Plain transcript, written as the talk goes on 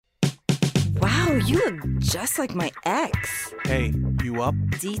Oh, you look just like my ex. Hey, you up?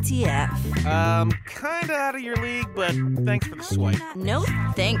 DTF. Kinda out of your league, but thanks for the swipe. No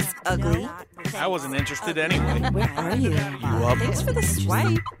thanks, ugly. I wasn't interested anyway. Where are you? up? Thanks for the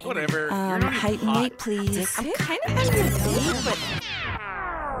swipe. Whatever. You're not even Height and hot. weight, please. I'm kind of on a date,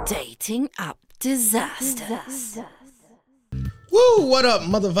 but dating up disasters. Woo! What up,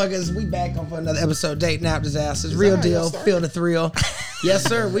 motherfuckers? We back on for another episode of Dating App Disasters. Real deal, feel the thrill. Yes,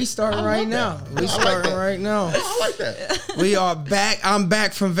 sir. We starting right now. We starting right now. I like that. We are back. I'm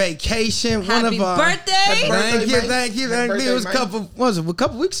back from vacation. Happy birthday! Thank you, Mate. thank you, Happy thank you. It was birthday, a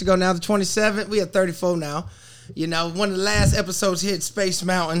couple weeks ago now, the 27th. We are 34 now. You know, one of the last episodes hit Space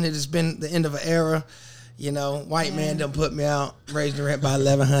Mountain. It has been the end of an era. You know, white man done put me out, raised the rent by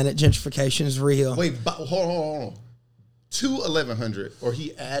 1,100. Gentrification is real. Wait, hold on. To 1,100, or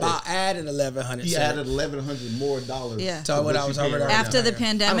he added. I added 1,100. He so added 1,100 more dollars. Yeah. So what I was already After the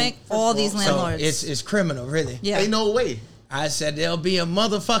pandemic, all these So landlords. it's criminal, really. yeah. Ain't no way. I said there'll be a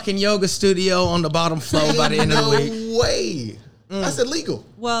motherfucking yoga studio on the bottom floor by the end of the week. No way. That's illegal.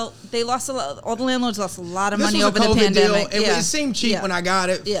 Well, they lost a lot. All the landlords lost a lot of This money was over a the COVID deal. pandemic. It seemed cheap when I got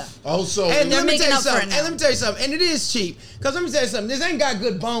it. Yeah. Also, And They're let me tell making you up for it something. now. And let me tell you something. And it is cheap. Because let me tell you something. This ain't got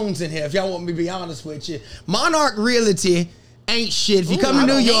good bones in here, if y'all want me to be honest with you. Monarch Realty ain't shit. If you come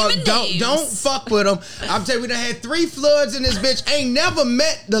to New York, don't fuck with them. I'm telling you, we done had 3 floods in this bitch. Ain't never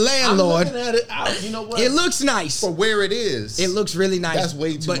met the landlord. I'm looking at it. You know what? It looks nice. For where it is. It looks really nice. That's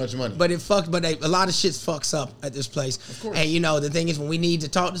way too much money. But a lot of shit fucks up at this place. Of course. And you know, the thing is, when we need to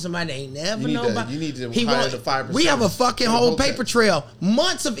talk to somebody, they ain't never know about. You need to hire the 5%. We have a fucking for the whole whole paper tax. trail.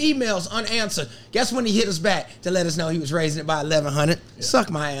 Months of emails unanswered. Guess when he hit us back to let us know he was raising it by 1,100? Suck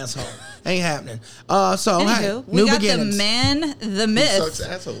my asshole. Ain't happening. So hey, Anywho, new we got beginnings. the man, the myth, sucks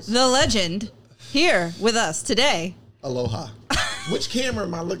assholes? the legend here with us today. Aloha. Which camera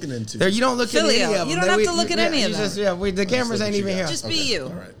am I looking into? There, you don't look at any Filio. of them. You don't have to look at any of them. The cameras ain't even here. Just be you. All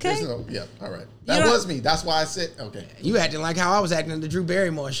right. Okay? All right. That was me. That's why I said, okay. You acting like how I was acting in the Drew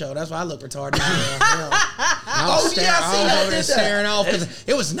Barrymore show. That's why I look retarded. I was over there staring off because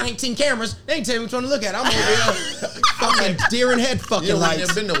it was 19 cameras. They ain't tell me which one to look at. I'm over here fucking deer in head fucking You ain't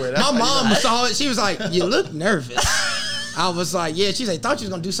lights. been nowhere. My That's how you mom know. saw it. She was like, "You look nervous." I was like, "Yeah." She said, "Thought you was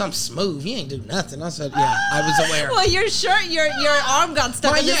gonna do something smooth. You ain't do nothing." I said, "Yeah, I was aware." Well, your shirt, your arm got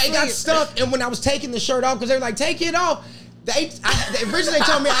stuck. But in the yeah, it got sleeve. stuck. And when I was taking the shirt off, because they were like, "Take it off." They originally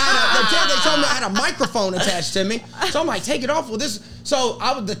told me I had a microphone attached to me. So I'm like, "Take it off." Well,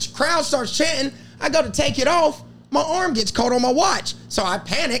 the crowd starts chanting. I go to take it off. My arm gets caught on my watch. So I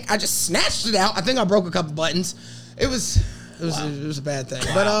panic. I just snatched it out. I think I broke a couple buttons. It was a bad thing.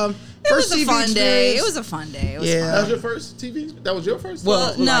 But It was first a TV fun day. experience. It was a fun day. It was Yeah. fun. That was your first TV? That was your first?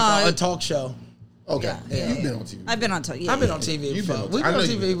 Well, no. like a talk show. Okay. Yeah. You've been on TV. I've been on TV. I've been on TV You've before. been We on- I been on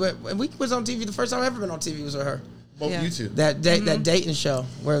know TV. you've We was on TV. The first time I ever been on TV was with her. Both Yeah. you two. That dating show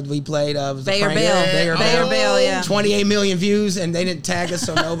where we played was the Bayer prank. Bale. Bayer Bayer Bale. Bale, yeah. 28 million views, and they didn't tag us,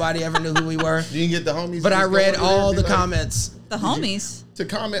 so nobody ever knew who we were. You didn't get the homies. But I just go read over there and all be the like- comments. The homies. To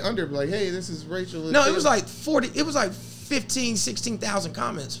comment under, like, hey, this is Rachel. and No, it Phil. was like 40. It was like 15, 16,000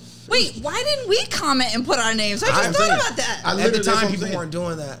 comments. Wait, why didn't we comment and put our names? I just I'm thought saying, about that. I At the literally- that's what time, I'm people saying. weren't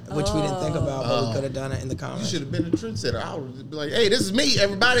doing that, which we didn't think about, but we could have done it in the You comments. should have been a trendsetter. I would be like, hey, this is me,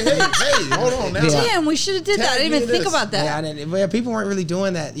 everybody. Hey, hold on now. Yeah. Damn, we should have did that. I Tag didn't me even in think this. about that. Yeah, I didn't. Well, people weren't really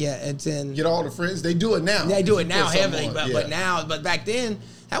doing that yet. And then Get all the friends. They do it now. they do it now Put something heavily, on, but yeah. but back then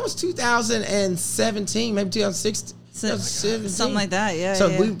that was 2017, maybe 2016. 2017. Something like that, yeah. So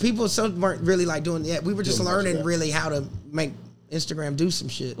yeah. people weren't really like doing that. We were just Doing much of learning that. really how to make Instagram do some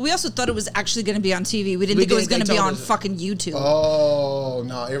shit. We also thought it was actually going to be on TV. We didn't We think it was did. going to They be told on us. fucking YouTube. Oh,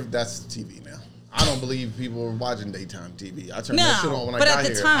 no, that's TV now. I don't believe people were watching daytime TV. I turned No, that shit on when but I at got the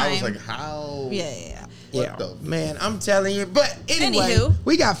here. I was time- like, how? Yeah. What the? Man, I'm telling you. But anyway, Anywho.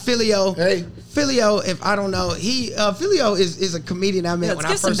 we got Filio. Hey. Filio, if I don't know, Filio is a comedian I met Let's when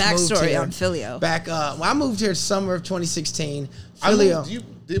give I some first moved backstory here. on Filio. Back, when I moved here summer of 2016. I Filio.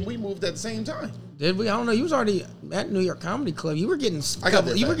 moved, did we move at the same time? Did we? I don't know. You was already at New York Comedy Club. You were getting. I got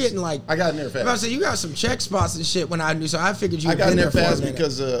there You were fast. getting like. I got in there fast. I was saying you got some check spots and shit when I knew. So I figured you. I had got been in there for a fast minute.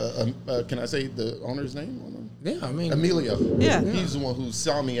 because, can I say the owner's name on them? Yeah, I mean Emilio. Yeah. He's the one who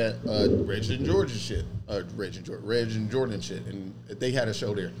saw me at Reg and Georgia shit. Reg and Jordan shit. And they had a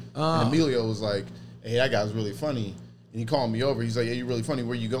show there. And Emilio was like, hey, that guy's really funny. And he called me over. He's like, yeah, you're really funny.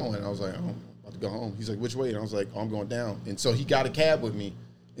 Where you going? And I was like, I'm about to go home. He's like, which way? And I was like, oh, I'm going down. And so he got a cab with me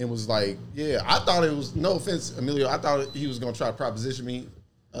and was like, yeah, I thought it was, no offense, Emilio, I thought he was going to try to proposition me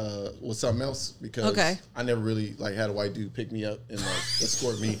with something else because Okay. I never really like had a white dude pick me up and like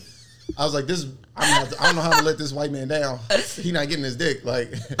escort me I was like, I don't know how to let this white man down. He not getting his dick.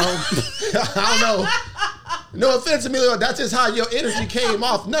 Like, I don't know. No offense, Emilio. That's just how your energy came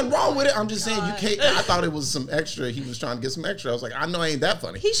off. Nothing wrong with it. I'm just saying you can't. I thought it was some extra. He was trying to get some extra. I was like, I know I ain't that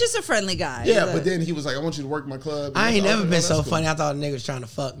funny. He's just a friendly guy. Yeah, but then he was like, I want you to work my club. I ain't never been so cool. funny. I thought a nigga was trying to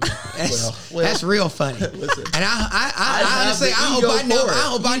fuck me. That's, Well, that's real funny. listen. And I honestly, the I hope ego I never, for it. I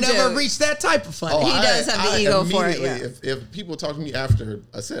hope I You never do. reach that type of funny. Oh, He does have the ego for it, immediately, yeah. If people talk to me after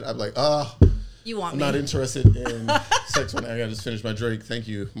I said, I'm like, You want I'm me? not interested in sex when I gotta just finish my drink. Thank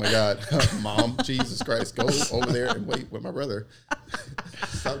you. My God. Mom, Jesus Christ. Go over there and wait with my brother.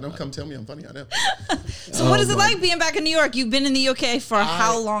 Stop, don't come tell me I'm funny. I know. So what is it like being back in New York? You've been in the UK for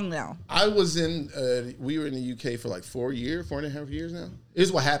how long now? I was we were in the UK for like 4.5 years now.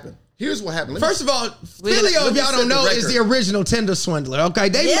 Here's what happened. Let me- First of all, Filio, if y'all don't know, is the original Tinder swindler. Okay,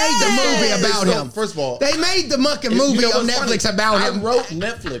 they made the movie about So, him. first of all, they made the mucking movie You know on what's Netflix funny? about I him. wrote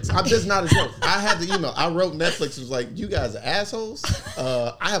Netflix. I'm just not a joke. I had the email. I wrote Netflix. It was like, you guys are assholes.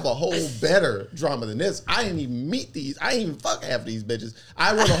 I have a whole better drama than this. I didn't even meet these. I didn't even fuck half these bitches.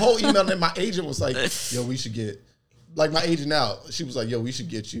 I wrote a whole email and then my agent was like, yo, we should get, like my agent now, she was like, yo, we should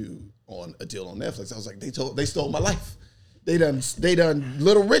get you on a deal on Netflix. I was like, they stole my life. They done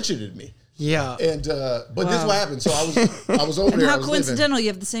Little Richarded me. Yeah. And but this is what happened. So I was over And there. I how was coincidental you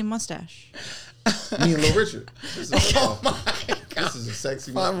have the same mustache. me and Little Richard. This is, Oh my God. this is a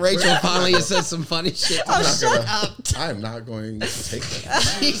sexy. Rachel finally has said some funny shit. I'm not gonna- I am not going to take that.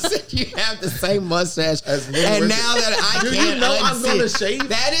 He said you have the same mustache. As Little And Richard. now that I Do you can't know I'm unsee gonna it. shave?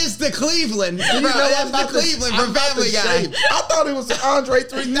 That is the Cleveland. You Bro, know that's I'm the about to- Cleveland I'm from about to Family Guy. shave. I thought it was the Andre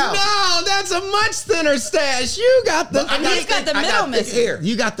 3000. No, that's a much thinner stash. You got the And he's got the middle missing. hair.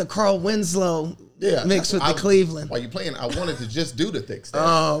 you got the Carl Winslow Yeah, mixed with the I- Cleveland. While you playing, I wanted to just do the thick stuff,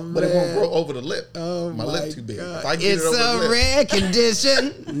 Oh, but it won't man. grow over the lip. Oh my lip too big. God. If I get It's it over a the lip, rare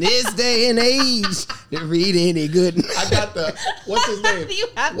condition in this day and age to read any good. I got the what's his name? You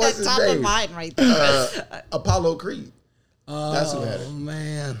have What's that his top name? of mind right there. Apollo Creed. That's who had it. Oh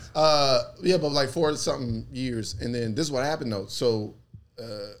man. Yeah, but like 4-something years, and then this is what happened though. So,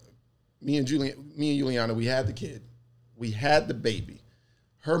 me and Juliana, we had the kid, we had the baby.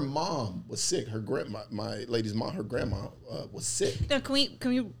 Her mom was sick. Her grandma, my lady's mom, her grandma was sick. Now, can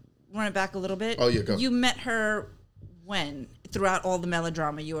we run it back a little bit? Oh, yeah, go. You met her when? Throughout all the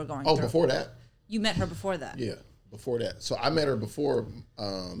melodrama you were going through. Before that, You met her before that. yeah, before that. So I met her before.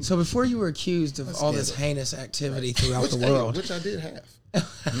 So before you were accused of all this scandal. heinous activity throughout Which, the world, which I did have.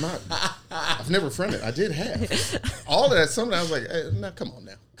 I've never fronted. I did have. All of that, something I was like, hey, now come on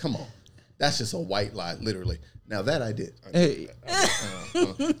now. Come on. That's just a white lie, literally. Now that I did. hey,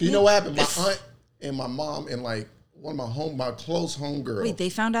 You know what happened? My aunt and my mom and like one of my close home girls. Wait, they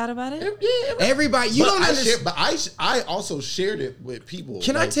found out about it? Yeah, everybody, you but don't understand. But I also shared it with people.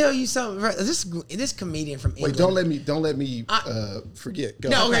 Can I like, tell you something? This comedian from England. Wait, don't let me forget. Go.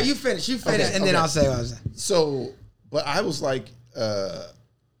 No, okay, you finish. You finish, Okay, and then okay. I'll say what I was saying. So, but I was like, what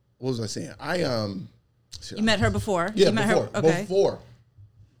was I saying? You met her before? Yeah, you met before. her. Okay. Before.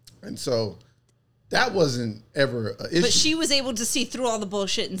 And so that wasn't ever an issue. But she was able to see through all the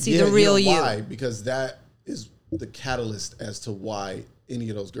bullshit and see Yeah, the real you. Know you. why? Because that is the catalyst as to why any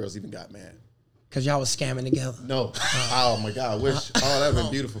of those girls even got mad. Because y'all was scamming together. No. Oh my God. I wish. Oh, that would have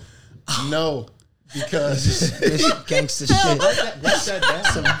been beautiful. No. Because This gangster shit. write that down.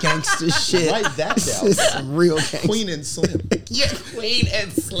 Some gangster shit. Write that This down. is some real gangster. Queen and Slim. Yeah, Queen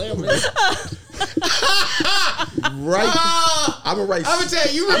and Slim. Right. I'm gonna write. I'm gonna tell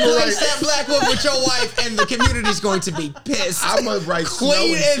you, you replace that black woman with your wife, and the community's going to be pissed. I'm gonna write Snow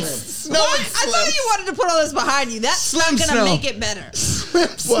Queen and and Slim. Snow What? and I Slim. thought you wanted to put all this behind you. That's Slim not going Snow. to make it better.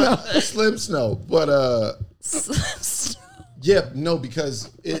 But Slim Snow. But yeah, no, because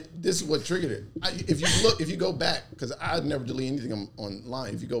this is what triggered it. If you go back, because I'd never delete anything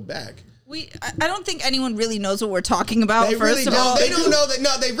online. If you go back, I don't think anyone really knows what we're talking about. They first really of don't. all, They don't know that.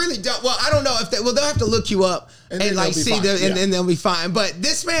 No, they really don't. Well, I don't know if they. Well, they'll have to look you up And and, then like they'll be see fine. the, and Yeah. then they'll be fine. But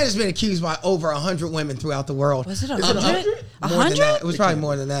this man has been accused by over 100 women throughout the world. Was it Is it 100? 100? More than that. 100? It was probably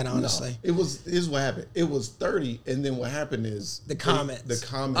more than that, honestly. it was. This is what happened. It was 30, and then what happened is The comments. The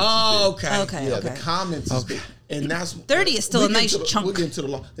comments. Oh, is big. okay. Okay. Yeah, the comments is big, and that's 30 is still we a get nice to the- chunk. We'll get into the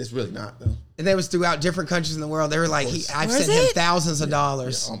law. It's really not though. And they was throughout different countries in the world. They were like, I've Where sent is him it? thousands of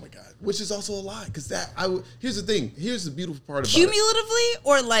dollars. Oh my God, which is also a lie because here's the thing. Here's the beautiful part about it. Cumulatively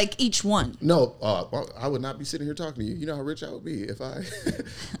or like each one? No, I would not be sitting here talking to you. You know how rich I would be if I.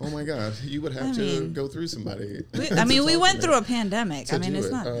 Oh my God, you would have to mean, go through somebody. We to we talk went to through me a pandemic. to I mean, do it's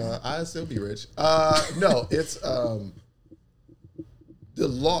it. not. I'd still be rich. No, it's the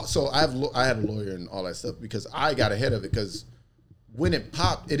law. So I had a lawyer and all that stuff because I got ahead of it because when it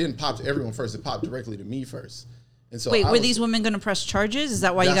popped, it didn't pop to everyone first. It popped directly to me first. And so wait, were these women going to press charges? Is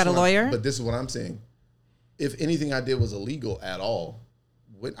that why you got a lawyer? But this is what I'm saying. If anything I did was illegal at all,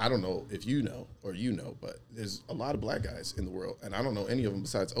 I don't know if you know or but there's a lot of black guys in the world, and I don't know any of them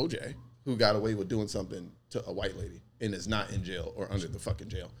besides OJ who got away with doing something to a white lady and is not in jail or under the fucking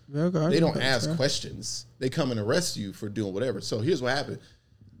jail. Okay, they don't ask questions. They come and arrest you for doing whatever. So here's what happened.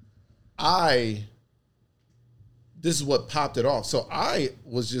 This is what popped it off. So I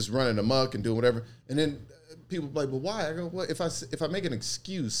was just running amok and doing whatever. And then people be like, well, why? I go, well, if I make an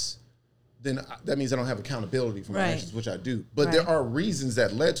excuse, then that means I don't have accountability for my actions, which I do. But there are reasons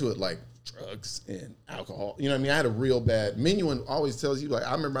that led to it, like drugs and alcohol. You know what I mean? I had a real bad... Menuhin always tells you, like,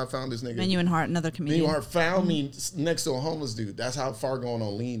 I remember I found this nigga... Menuhin Hart, another comedian. Menuhin Hart found me next to a homeless dude. That's how far going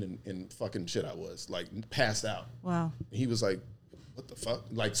on lean and fucking shit I was. Like, passed out. Wow. And he was like, what the fuck?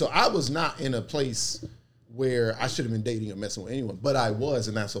 Like, so I was not in a place where I should have been dating or messing with anyone, but I was,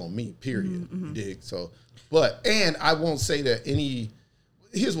 and that's on me, period. You dig? So, and I won't say that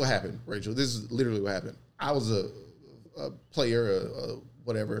here's what happened, Rachel. This is literally what happened. I was a player,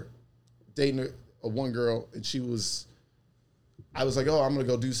 whatever, dating a one girl, and I was like, oh, I'm going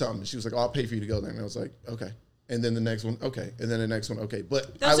to go do something. And she was like, oh, I'll pay for you to go there. And I was like, okay. And then the next one, okay. And then the next one, okay.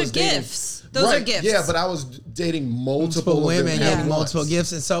 But those are gifts. Those are gifts. Yeah, but I was dating multiple women, having multiple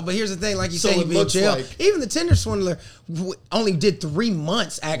gifts, and so. But here's the thing, like you So say, it you be in looks jail. like- Even the Tinder swindler only did 3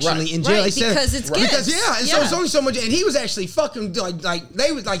 months actually in jail. Right, He said- because it's because gifts. and so it's only so much. And he was actually fucking like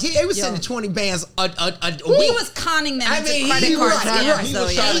they was like they was sending 20 bands a week. He was conning them into credit card scams. he So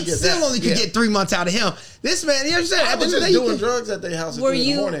was yeah. trying He to get still that. only could get 3 months out of him. This man, you know what I'm saying? I At the was end of just the day, doing drugs at their house at Were 3 in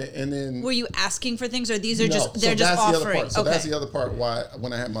the you- morning, and then Were you asking for things, or these are No, just so they're just that's the other offering? part. So Okay. that's the other part why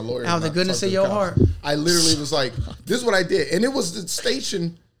when I had my lawyer. Out of the and I goodness talked of to your the cops, heart. I literally was like, this is what I did. And it was the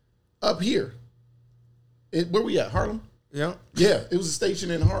station up here. Where we at? Harlem? yeah. Yeah, it was a station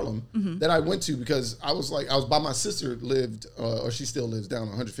in Harlem that I went to because I was by my sister lived, or she still lives down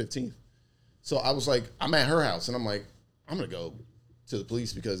on 115th. So I was like, I'm at her house, and I'm like, I'm going to go to the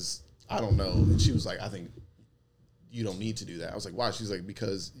police because I don't know. And she was like, I think you don't need to do that. I was like, why? She's like,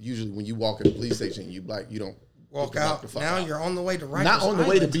 because usually when you walk in the police station, you don't Walk get to knock out. the fuck Now out. you're on the way to Rikers Not on the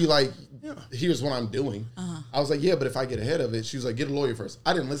way to Island. be like, here's what I'm doing. I was like, yeah, but if I get ahead of it, she was like, get a lawyer first.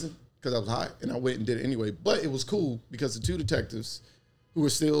 I didn't listen because I was high, and I went and did it anyway. But it was cool because the 2 detectives who were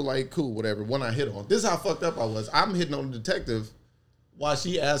still like, cool, whatever, one I hit on. This is how fucked up I was. I'm hitting on the detective while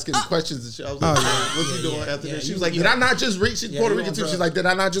she asking questions and shit. I was like, what's he doing after this? She was like, did I not just read? She's Puerto Rican too. She's like, did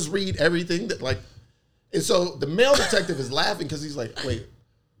I not just read everything that like? And so the male detective is laughing because he's like, wait,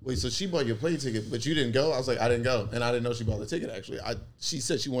 so she bought your plane ticket, but you didn't go? I was like, I didn't go. And I didn't know she bought the ticket, actually. She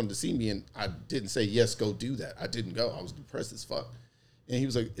said she wanted to see me, and I didn't say, yes, go do that. I didn't go. I was depressed as fuck. And he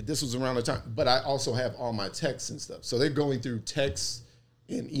was like, this was around the time. But I also have all my texts and stuff. So they're going through texts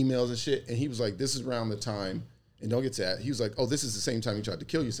and emails and shit. And he was like, this is around the time. And don't get to that. He was like, oh, this is the same time you tried to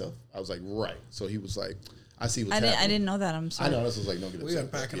kill yourself. I was like, right. So he was like, I see what's happening. I didn't know that. I'm sorry. I know. This was like, don't get We upset.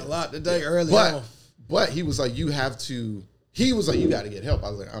 unpacking a lot today early But on. But he was like, you have to. He was like, you got to get help. I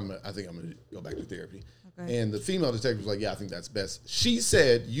was like, I think I'm gonna go back to therapy. Okay. And the female detective was like, yeah, I think that's best. She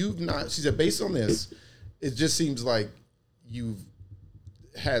said, She said, based on this, it just seems like you've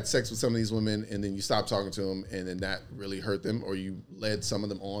had sex with some of these women, and then you stopped talking to them, and then that really hurt them, or you led some of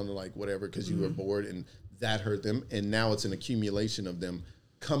them on, like whatever, because you were bored, and that hurt them, and now it's an accumulation of them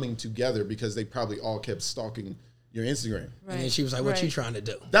coming together because they probably all kept stalking your Instagram. Right. And then she was like, what you trying to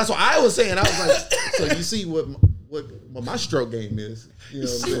do? That's what I was saying. I was like, so you see what my stroke game is. You know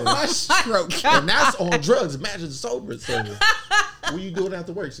what I'm saying? My stroke. And that's on drugs. Imagine sober. So what are you doing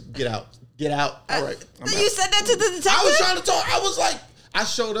after work? Get out. Get out. All right. I'm You out. said that to the detective? I was trying to talk. I was like, I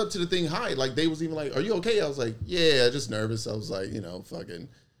showed up to the thing high. Like, they was even like, are you okay? I was like, yeah, just nervous. I was like, fucking.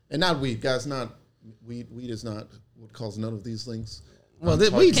 And not weed, guys. Not weed. Weed is not what causes none of these things. Well,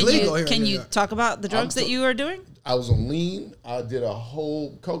 weed's legal here. Can you talk about the drugs that you are doing? I was on lean. I did a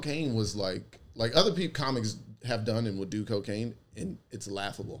whole cocaine was like other people comics have done and would do cocaine, and it's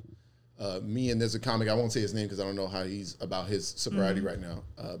laughable. Me and there's a comic, I won't say his name because I don't know how he's about his sobriety right now.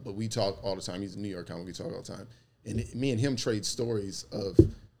 But we talk all the time. He's a New York comic. We talk all the time. And me and him trade stories of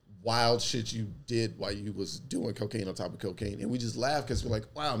wild shit you did while you was doing cocaine on top of cocaine. And we just laugh because we're like,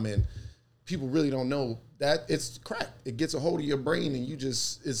 wow, man, people really don't know that it's crack. It gets a hold of your brain, and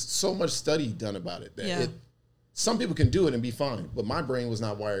it's so much study done about it that some people can do it and be fine, but my brain was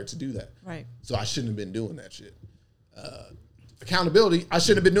not wired to do that. Right. So I shouldn't have been doing that shit. Accountability, I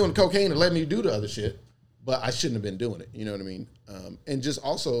shouldn't have been doing cocaine and letting me do the other shit, but I shouldn't have been doing it. You know what I mean? And just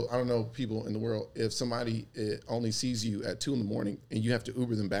also, I don't know, people in the world, if somebody only sees you at 2 a.m. and you have to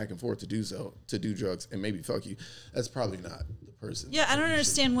Uber them back and forth to do drugs and maybe fuck you, that's probably not the person. Yeah, I don't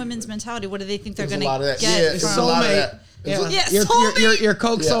understand women's mentality. What do they think they're going There's a lot of to that. get? Yeah, it's from? a lot of Soulmate. that. Yeah, Yeah, your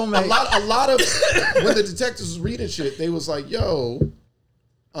Coke Yeah. soulmate. A lot of when the detectives was reading shit, they was like, "Yo,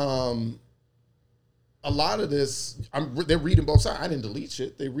 a lot of this, they're reading both sides. I didn't delete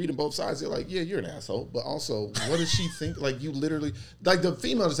shit. They reading both sides. They're like, yeah, you're an asshole, but also, what does she think? Like, you literally, like the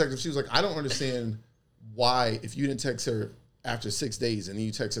female detective, she was like, I don't understand why if you didn't text her after 6 days and then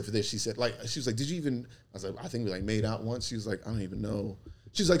you text her for this, she said, like, she was like, did you even? I was like, I think we like made out once. She was like, I don't even know.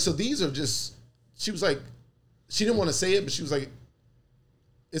 She was like, so these are just. She was like, she didn't want to say it, but she was like,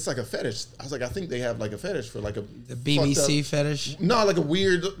 it's like a fetish. I was like, I think they have like a fetish for like The BBC fetish. No, like a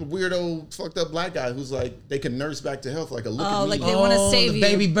weirdo, fucked up black guy who's like they can nurse back to health, like a look at me. Like they want to save the you.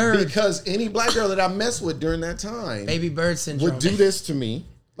 baby bird. Because any black girl that I messed with during that time, Baby bird syndrome. would do this to me.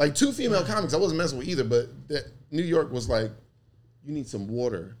 Like 2 female comics, I wasn't messing with either, but New York was like, you need some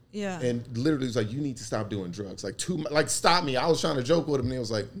water. Yeah. And literally was like, you need to stop doing drugs. Like stop me. I was trying to joke with him, and he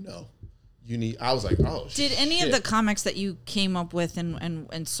was like, no. I was like, oh, Did any of the comics that you came up with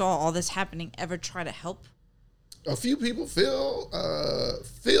and saw all this happening ever try to help? A few people. Phil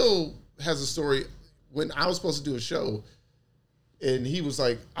has a story. When I was supposed to do a show, and he was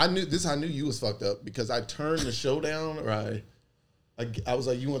like, I knew you was fucked up because I turned the show down, or I was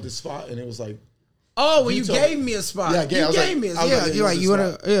like, you want this spot? And it was like, oh, well, you you told- gave me a spot. Yeah, you gave me a spot. Yeah, you're like, you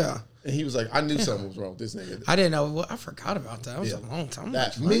want to, yeah. and he was like, I knew something was wrong with this nigga. I didn't know. Well, I forgot about that. That was a long time.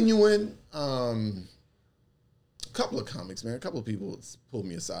 That Minuin, a couple of comics, man. A couple of people pulled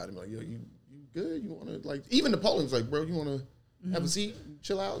me aside and be like, yo, you good? You want to, like, even Napoleon's like, bro, you want to have a seat,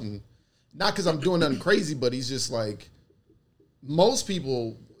 chill out? And not because I'm doing nothing crazy, but he's just like, most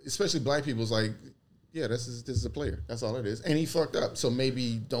people, especially black people, is like, yeah, this is a player. That's all it is. And he fucked up. So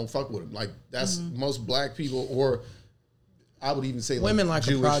maybe don't fuck with him. Like, that's most black people, or I would even say like Women like a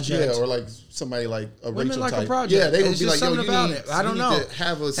Jewish, project. yeah, or like somebody like a Women Rachel like type. a project. Yeah, they would It's be just like, yo, something you about need, it. I don't you know. need to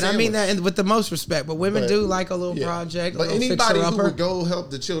have a And I mean sandwich. that with the most respect, but women But- do like a little Yeah. project. But a little anybody who fixer-upper. would go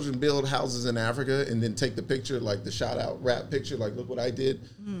help the children build houses in Africa and then take the picture, like the shout out rap picture, like look what I did.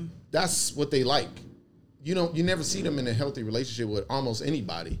 That's what they like. You never see them in a healthy relationship with almost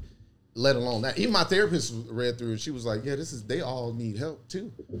anybody, let alone that. Even my therapist read through and she was like, yeah, they all need help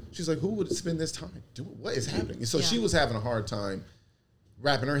too. She's like, who would spend this time doing what is happening? And so she was having a hard time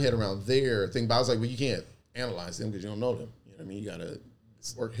wrapping her head around their thing. But I was like, well, you can't analyze them because you don't know them. You know what I mean? You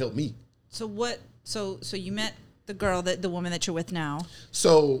gotta help me. So what? So you met the girl, the woman that you're with now.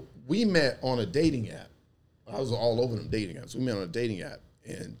 So we met on a dating app. I was all over them dating apps. We met on a dating app,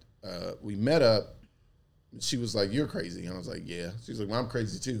 and we met up. She was like, "You're crazy," and I was like, "Yeah." She was like, "Well, I'm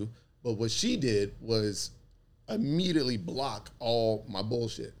crazy too." But what she did was immediately block all my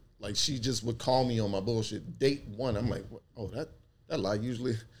bullshit. Like she just would call me on my bullshit. Date one, I'm like, "Oh, that lie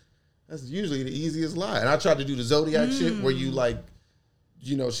that's usually the easiest lie." And I tried to do the Zodiac shit where you like,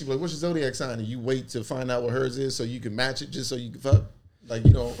 she'd be like, "What's your Zodiac sign?" And you wait to find out what hers is so you can match it just so you can fuck. Like,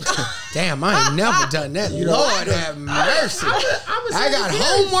 Damn, I ain't never done that. Lord have mercy. I got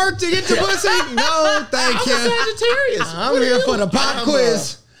homework to get to pussy? No, thank you. I'm a Sagittarius. I'm here for the pop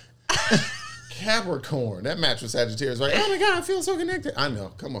quiz. Capricorn. That match with Sagittarius, right? Oh my God, I feel so connected. I know.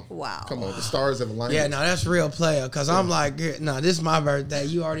 Come on. Wow. Come on. The stars have aligned. Yeah, no, that's real player. Because I'm like, no, this is my birthday.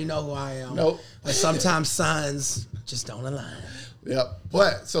 You already know who I am. Nope. But sometimes signs just don't align. Yep.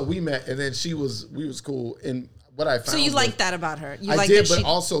 But so we met, and then we was cool. And what I found, So you was, liked that about her? You I liked did, that but she,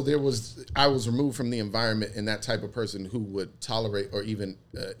 also I was removed from the environment and that type of person who would tolerate or even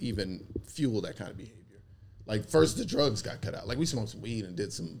fuel that kind of behavior. Like first the drugs got cut out. Like we smoked some weed and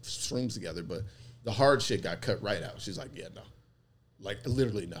did some shrooms together, but the hard shit got cut right out. She's like, yeah, no, like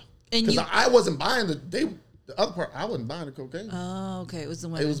literally no. And Because you- I wasn't buying the other part. I wasn't buying the cocaine. Oh, okay. It was the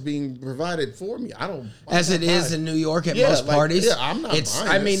It women. was being provided for me. I'm As not it is buying in New York at Yeah, most like, parties. yeah, I'm not buying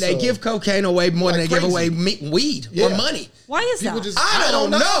I mean, it, they so- give cocaine away more than Like they give crazy. away weed or Yeah. money. Why is People that? just- I don't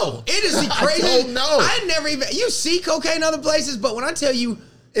know. It is the crazy. I don't know. I never even. You see cocaine other places, but when I tell you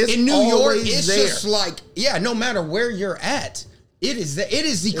It's in New York, always it's there. just like no matter where you're at. It is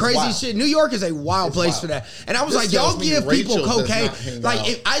the crazy wild. shit. New York is a wild It's place wild. for that. And I was This like, y'all tells me give people Rachel does cocaine. not hang Like,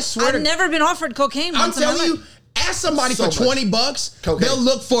 out. I swear I've to never been offered cocaine I'm once in my telling you, life. ask somebody So for much. $20. Cocaine. They'll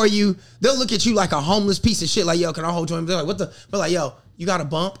look for you. They'll look at you like a homeless piece of shit. Like, yo, can I hold $20? They're like, what the? But like, yo, you got a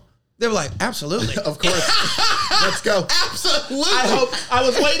bump? They were like, absolutely. Of course. Let's go. Absolutely. I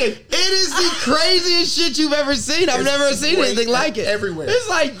was waiting. It is the craziest shit you've ever seen. I've It's never seen great anything like it. everywhere. It's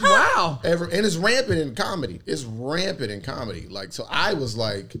like, wow. And it's rampant in comedy. It's rampant in comedy. Like, so I was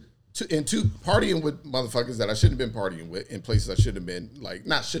like, partying with motherfuckers that I shouldn't have been partying with in places I shouldn't have been. Like,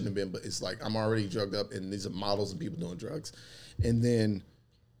 not shouldn't have been, but it's like I'm already drugged up and these are models and people doing drugs. And then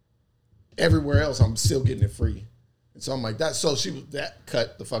everywhere else, I'm still getting it free. And so I'm like, that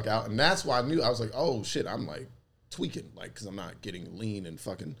cut the fuck out. And that's why I knew, I was like, oh shit, I'm like tweaking, like, cause I'm not getting lean and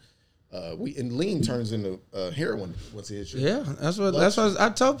fucking, and lean turns into heroin once it hits you. Yeah, that's what I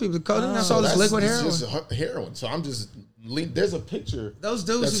told people. The codeine, that's all this liquid heroin. It's just heroin. So I'm just lean. There's a picture those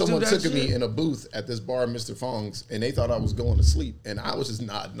dudes that someone took of me shit. in a booth at this bar, Mr. Fong's, and they thought I was going to sleep, and I was just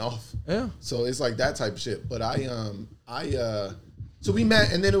nodding off. Yeah. So it's like that type of shit. But so we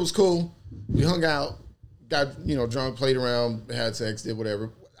met, and then it was cool. We hung out, got drunk, played around, had sex, did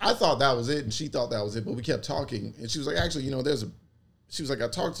whatever. I thought that was it, and she thought that was it. But we kept talking, and she was like, actually, she was like, I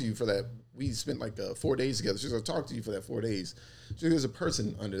talked to you for that. We spent like 4 days together. She was like, I talked to you for that 4 days. She was like, there's a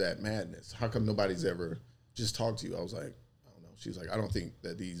person under that madness. How come nobody's ever just talked to you? I was like, I don't know. She was like, I don't think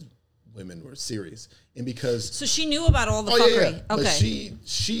that these women were serious. And because... So she knew about all the fuckery. Yeah. Okay. But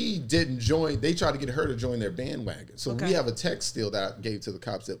she didn't join. They tried to get her to join their bandwagon. So we have a text still that I gave to the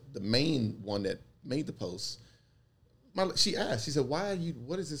cops that the main one that made the post, she asked, she said,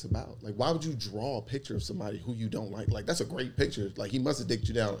 what is this about? Like, why would you draw a picture of somebody who you don't like? Like, that's a great picture. Like, he must have dicked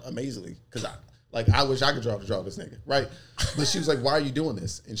you down amazingly. Because I wish I could draw this nigga, right? But she was like, why are you doing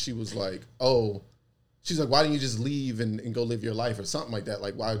this? And she was like, she's like, why didn't you just leave and go live your life or something like that?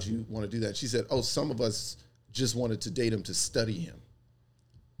 Like, why would you want to do that? She said, some of us just wanted to date him to study him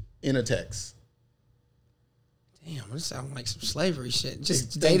in a text. Damn, this sounds like some slavery shit.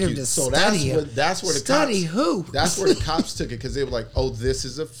 Just date him to study him. That's where the study cops, who? That's where the cops took it because they were like, this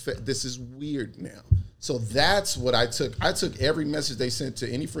is weird now. So that's what I took. I took every message they sent to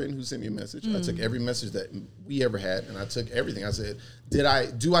any friend who sent me a message. I took every message that we ever had, and I took everything. I said,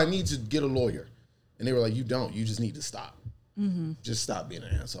 do I need to get a lawyer? And they were like, you don't. You just need to stop. Mm-hmm. Just stop being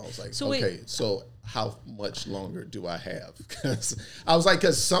an asshole. I was like, so how much longer do I have? Because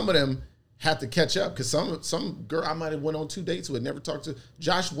some of them had to catch up. Because some girl I might have went on 2 dates with, never talked to.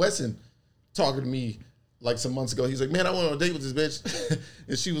 Josh Wesson talking to me like some months ago. He was like, man, I went on a date with this bitch.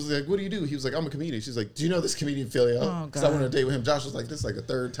 And she was like, what do you do? He was like, I'm a comedian. She's like, do you know this comedian Philio? Because I went on a date with him. Josh was like, this is like the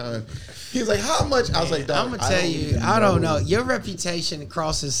third time. He was like, how much? I was like, I'm going to tell you, I don't know. Your reputation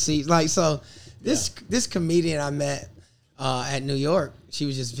crosses seas. Like, so this comedian I met at New York, she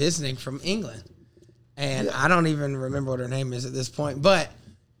was just visiting from England. And I don't even remember what her name is at this point. But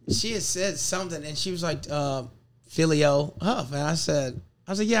she had said something, and she was like, Philio Huff. And I said,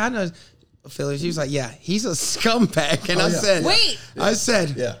 yeah, I know Philio. She was like, yeah, he's a scumbag. And I said, wait. I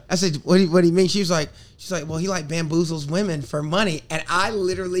said, what do you mean? She's like, well, he like bamboozles women for money. And I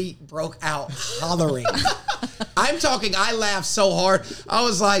literally broke out hollering. I'm talking, I laughed so hard. I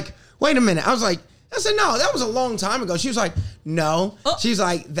was like, wait a minute. I said, no, that was a long time ago. She was like, no. She's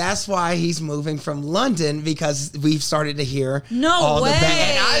like, that's why he's moving from London because we've started to hear all way. the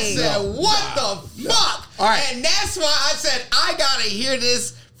bad. And I said, what the fuck? All right. And that's why I said, I got to hear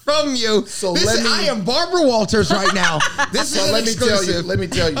this from you. So I am Barbara Walters right now. This is let me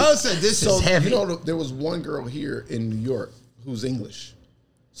tell you. I said, this is heavy. There was one girl here in New York who's English.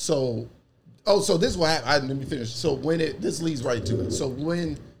 So this is what happened. Let me finish. So this leads right to it. So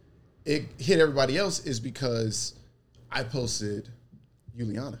when it hit everybody else is because I posted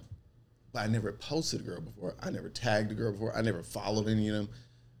Juliana, but I never posted a girl before. I never tagged a girl before. I never followed any of them.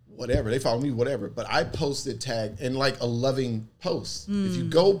 Whatever, they follow me, whatever. But I posted tag in like a loving post. If you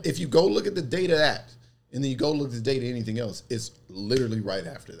go look at the date of that, and then you go look at the date of anything else, it's literally right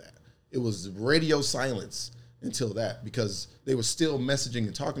after that. It was radio silence until that because they were still messaging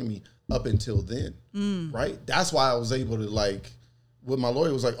and talking to me up until then, right? That's why I was able to what my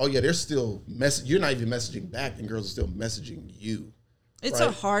lawyer was like, oh yeah, they're still you're not even messaging back, and girls are still messaging you. It's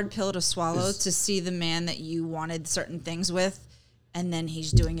a hard pill to swallow to see the man that you wanted certain things with, and then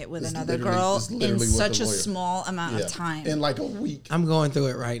he's doing it with another girl in such a small amount of time. In like a week. I'm going through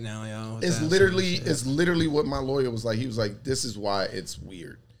it right now, yo. It's literally what my lawyer was like. He was like, this is why it's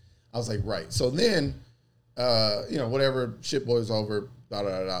weird. I was like, right. So then, whatever, shit boils over, da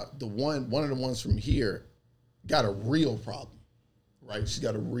da da. One of the ones from here got a real problem. Right, she's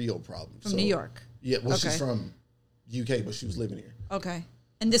got a real problem. From New York. Yeah, well, she's from UK, but she was living here. Okay,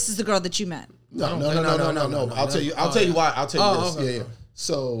 and this is the girl that you met. No. I'll tell you why. I'll tell you this. Okay. Yeah.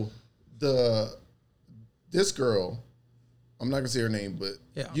 So this girl, I'm not gonna say her name, but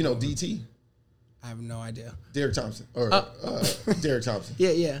you know DT. I have no idea. Derek Thompson Derek Thompson.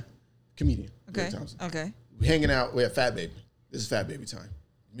 Yeah. Comedian. Okay. Derek Thompson. Okay. We hanging out. We have Fat Baby. This is Fat Baby time.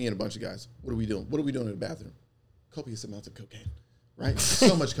 Me and a bunch of guys. What are we doing? What are we doing in the bathroom? Copious amounts of cocaine. Right?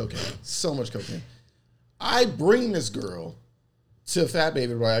 So much cocaine. I bring this girl to Fat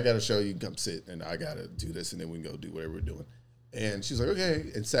Baby, right? I got to show you, come sit, and I got to do this, and then we can go do whatever we're doing. And she's like, okay,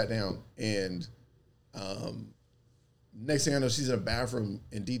 and sat down. And next thing I know, she's in a bathroom,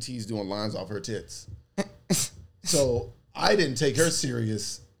 and DT's doing lines off her tits. So I didn't take her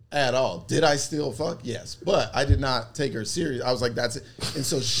serious at all. Did I still fuck? Yes. But I did not take her serious. I was like, that's it. And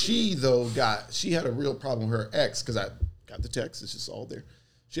so she, though, she had a real problem with her ex, because I got the text. It's just all there.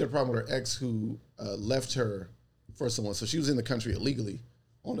 She had a problem with her ex who left her for someone. So she was in the country illegally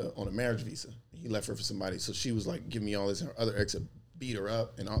on a marriage visa. He left her for somebody. So she was like giving me all this. Her other ex had beat her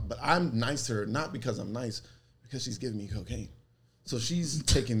up and all. But I'm nice to her, not because I'm nice, because she's giving me cocaine. So she's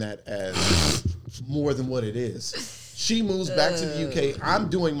taking that as more than what it is. She moves back to the UK. I'm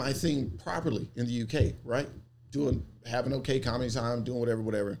doing my thing properly in the UK, right? Having okay comedy time, doing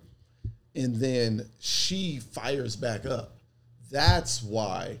whatever. And then she fires back up. That's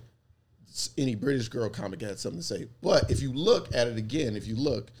why any British girl comic had something to say. But if you look at it again,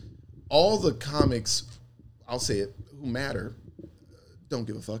 all the comics, I'll say it, who matter, don't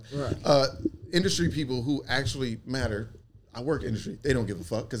give a fuck. Right. Industry people who actually matter, I work industry, they don't give a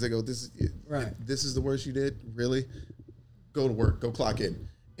fuck because they go, this is the worst you did? Really? Go to work, go clock in.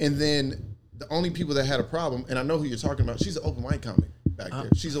 And then the only people that had a problem, and I know who you're talking about, she's an open mic comic back there.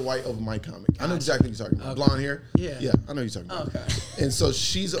 She's a white open mic comic. I know exactly what you're talking about. Blonde hair? Yeah, I know what you're talking about. Okay. And so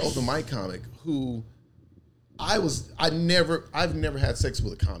she's an open mic comic who I've never had sex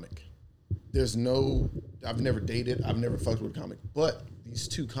with a comic. I've never dated, I've never fucked with a comic. But these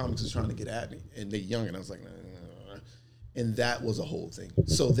two comics are trying to get at me, and they're young, and I was like, nah. And that was a whole thing.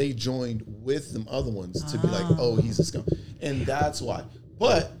 So they joined with them other ones to be like, oh, he's a scum. And that's why.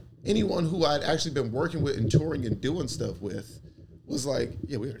 But anyone who I'd actually been working with and touring and doing stuff with was like,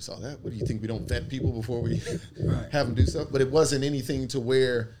 yeah, we already saw that. What do you think? We don't vet people before we have them do stuff? But it wasn't anything to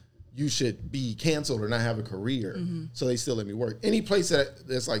where you should be canceled or not have a career. Mm-hmm. So they still let me work. Any place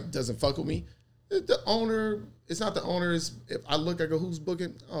that's like doesn't fuck with me, the owner, it's not the owner. If I look, I go, who's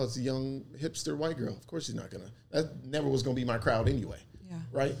booking? Oh, it's a young hipster white girl. Of course she's not going to. That never was going to be my crowd anyway. Yeah.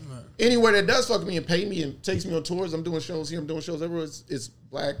 Right? Anywhere that does fuck with me and pay me and takes me on tours, I'm doing shows here, I'm doing shows everywhere. It's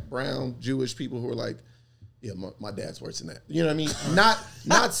black, brown, Jewish people who are like, yeah, my dad's worse than that. You know what I mean?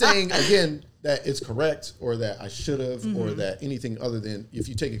 Not saying, again, that it's correct or that I should have or that anything other than if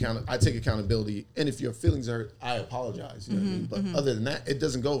you take I take accountability. And if your feelings are hurt, I apologize. You know what I mean? But other than that, it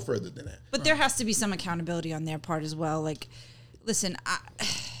doesn't go further than that. But there has to be some accountability on their part as well. Like, listen,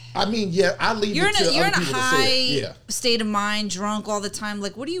 I mean, yeah, I leave it to you're other in a people high to say it. Yeah. state of mind, drunk all the time.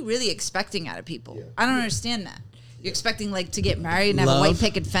 Like, what are you really expecting out of people? Yeah. I don't understand that. You're expecting like to get married and have a white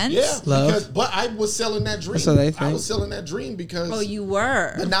picket fence? Yeah, but I was selling that dream. So they think. I was selling that dream because... Oh, you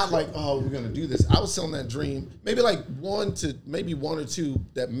were? But not like, oh, we're going to do this. I was selling that dream. Maybe like one or two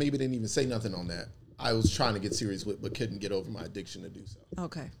that maybe didn't even say nothing on that. I was trying to get serious with, but couldn't get over my addiction to do so.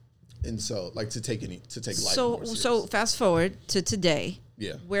 Okay. And so, like, to take life more serious. So fast forward to today.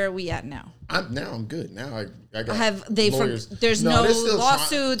 Yeah. Where are we at now? I'm good. Now I got lawyers. There's no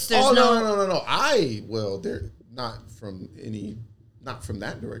lawsuits. There's no. They're not from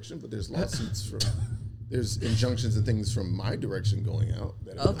that direction, but there's lawsuits there's injunctions and things from my direction going out.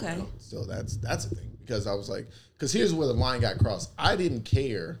 Out. So that's a thing because I was like, because here's where the line got crossed. I didn't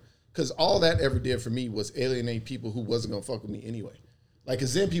care because all that ever did for me was alienate people who wasn't gonna fuck with me anyway. Like,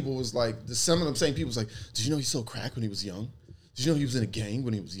 cause then people was like, some of them same people was like, did you know he sold crack when he was young? Did you know he was in a gang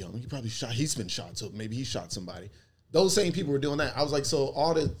when he was young? He's been shot, so maybe he shot somebody. Those same people were doing that. I was like, so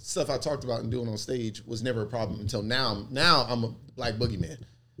all the stuff I talked about and doing on stage was never a problem until now. Now I'm a black boogeyman.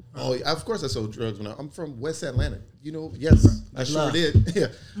 Oh, yeah, of course I sold drugs when I'm from West Atlanta. You know, yes, I sure did. Yeah,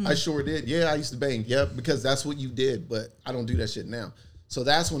 I sure did. Yeah, I used to bang. Yeah, because that's what you did, but I don't do that shit now. So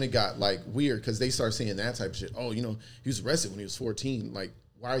that's when it got like weird because they start saying that type of shit. Oh, you know, he was arrested when he was 14. Like,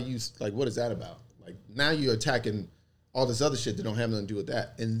 why are you like? What is that about? Like, now you're attacking all this other shit that don't have nothing to do with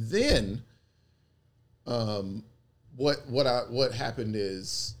that. And then, what happened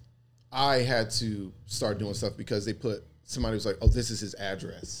is I had to start doing stuff because somebody was like, oh, this is his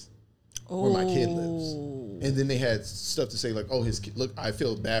address where my kid lives. And then they had stuff to say like, oh, his kid, look, I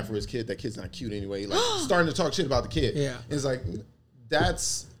feel bad for his kid. That kid's not cute anyway. Like starting to talk shit about the kid. Yeah. And it's like,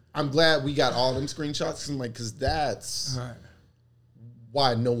 I'm glad we got all them screenshots. I'm like, cause that's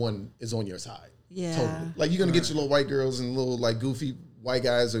why no one is on your side. Yeah. Totally. Like, you're going to get your little white girls and little, like, goofy white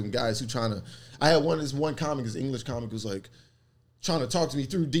guys and guys who I had one comic, this English comic, who's, like, trying to talk to me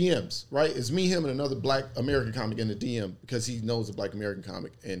through DMs, right? It's me, him, and another black American comic in the DM because he knows a black American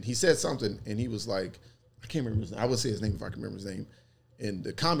comic. And he said something, and he was like, I can't remember his name. I would say his name if I can remember his name. And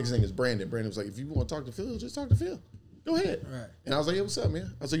the comic's name is Brandon. Brandon was like, if you want to talk to Phil, just talk to Phil. Go ahead. Right. And I was like, yeah, what's up, man?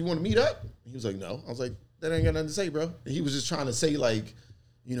 I was like, you want to meet up? He was like, no. I was like, that ain't got nothing to say, bro. And he was just trying to say, like,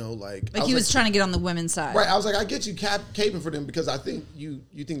 you know, like he was trying to get on the women's side. Right. I was like, I get you caping for them because I think you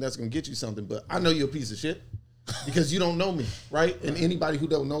think that's going to get you something, but I know you're a piece of shit. because you don't know me, right? And anybody who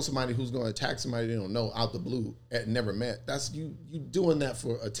don't know somebody who's going to attack somebody they don't know out the blue, never met, that's you doing that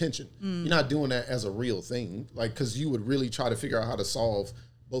for attention. You're not doing that as a real thing, like, because you would really try to figure out how to solve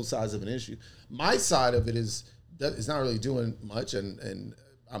both sides of an issue. My side of it is that it's not really doing much, and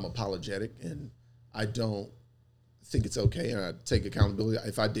I'm apologetic, and I don't think it's okay, and I take accountability.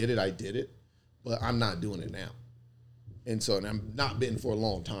 If I did it, I did it, but I'm not doing it now. And so, and I'm not been for a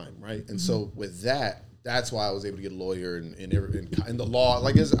long time, right? And so with that, that's why I was able to get a lawyer and the law.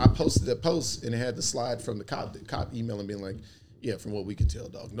 Like, I posted a post and it had the slide from the cop emailing being like, yeah, from what we can tell,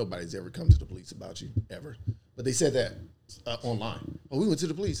 dog, nobody's ever come to the police about you, ever. But they said that online. Oh, we went to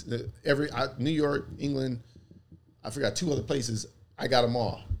the police. New York, England, I forgot 2 other places. I got them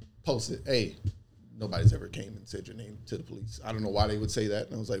all posted. Hey, nobody's ever came and said your name to the police. I don't know why they would say that.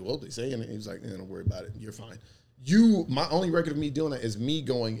 And I was like, well, they say it. And he was like, don't worry about it. You're fine. My only record of me doing that is me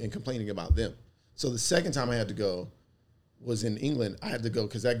going and complaining about them. So the second time I had to go was in England. I had to go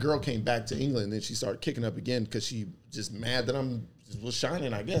because that girl came back to England and then she started kicking up again because she just mad that was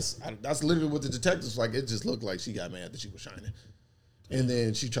shining, I guess. That's literally what the detectives was like. It just looked like she got mad that she was shining. And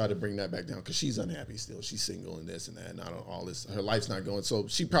then she tried to bring that back down because she's unhappy still. She's single and this and that and all this. Her life's not going. So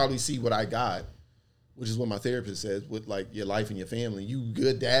she probably see what I got, which is what my therapist says, with like your life and your family. You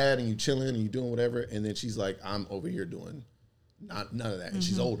good dad and you chilling and you doing whatever. And then she's like, I'm over here doing none of that. And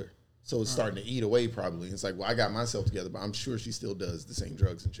she's older. So it's starting to eat away probably. It's like, well, I got myself together, but I'm sure she still does the same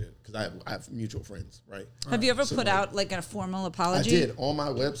drugs and shit because I have mutual friends, right? Have you ever put out like a formal apology? I did on my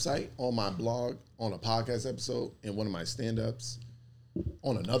website, on my blog, on a podcast episode, in one of my stand-ups,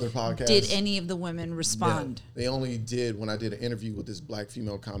 on another podcast. Did any of the women respond? No, they only did when I did an interview with this black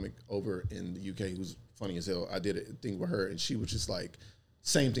female comic over in the UK who's funny as hell. I did a thing with her and she was just like,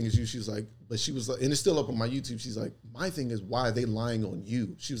 same thing as you. She was like, but she was like, and it's still up on my YouTube. She's like, my thing is, why are they lying on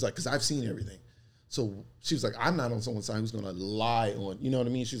you? She was like, because I've seen everything. So she was like, I'm not on someone's side who's going to lie on, you know what I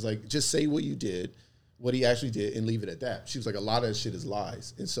mean? She's like, just say what you did, what he actually did, and leave it at that. She was like, a lot of that shit is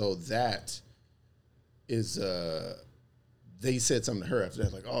lies. And so that is, they said something to her after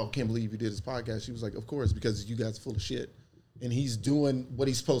that, like, oh, I can't believe you did this podcast. She was like, of course, because you guys are full of shit. And he's doing what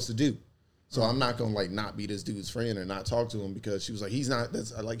he's supposed to do. So I'm not going to, like, not be this dude's friend or not talk to him because she was like, he's not,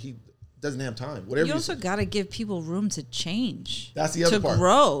 that's like, he doesn't have time. Whatever. You also got to give people room to change. That's the other part. To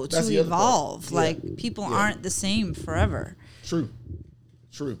grow, to evolve. Yeah. Like, people aren't the same forever. True.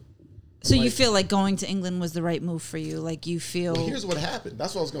 So like, you feel like going to England was the right move for you? Like, you feel... Well, here's what happened.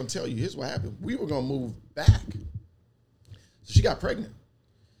 That's what I was going to tell you. Here's what happened. We were going to move back. So she got pregnant.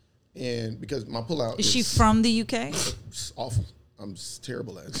 And because my pullout is she from the UK? It's awful. I'm just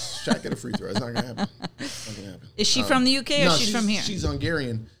terrible at it. Shaq at a free throw. It's not going to happen. It's not going to happen. Is she from the UK or she's from here? She's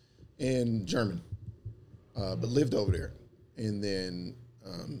Hungarian and German, but lived over there. And then,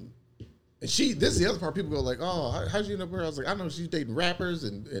 and this is the other part. People go like, oh, how'd you end up here? I was like, I know she's dating rappers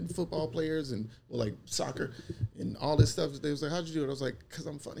and football players and like soccer and all this stuff. They was like, how'd you do it? I was like, because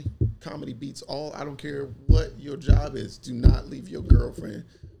I'm funny. Comedy beats all. I don't care what your job is. Do not leave your girlfriend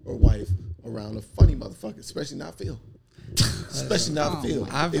or wife around a funny motherfucker, especially not Phil. Especially not Phil.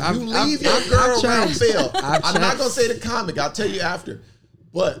 If you leave your girl around Phil, I'm not going to say the comic. I'll tell you after.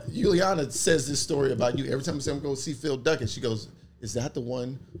 But Juliana says this story about you. Every time I say I'm going to see Phil Duckett, she goes, is that the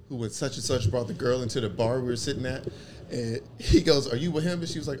one who with such and such brought the girl into the bar we were sitting at? And he goes, are you with him? And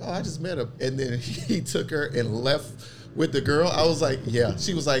she was like, oh, I just met him. And then he took her and left with the girl. I was like, yeah.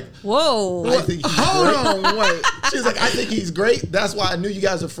 She was like, whoa. I think he's Hold on, wait. She was like, I think he's great. That's why I knew you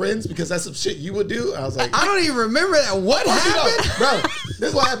guys are friends because that's some shit you would do. I was like, I don't even remember that. What happened? You know, bro, this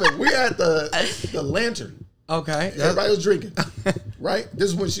is what happened. We were at the Lantern. Okay. Everybody was drinking. Right?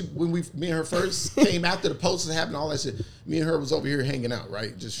 This is when me and her first came after the posters happened, all that shit. Me and her was over here hanging out,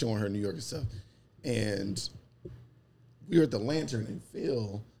 right? Just showing her New York and stuff. And we were at the Lantern and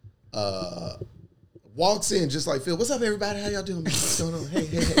Phil walks in just like, Phil, what's up, everybody? How y'all doing? What's going on? Hey.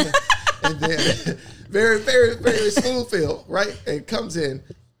 And then very, very, very smooth Phil, right? And comes in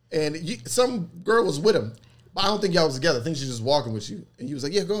and some girl was with him, but I don't think y'all was together. I think she's just walking with you. And he was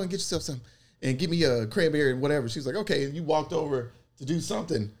like, yeah, go and get yourself some and give me a cranberry and whatever. She was like, okay. And you walked over to do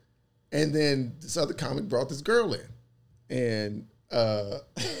something. And then this other comic brought this girl in.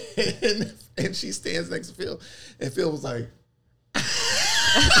 And she stands next to Phil. And Phil was like...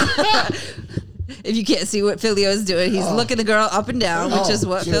 If you can't see what Philio is doing, he's looking the girl up and down, which is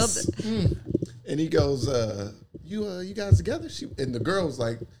what Phil did. And he goes, you guys together? And the girl was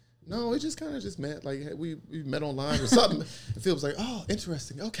like, no, we just kind of just met. Like, we met online or something. And Phil was like, oh,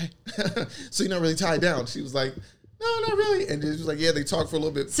 interesting. Okay. So you're not really tied down. She was like, no, not really. And it was like, yeah, they talked for a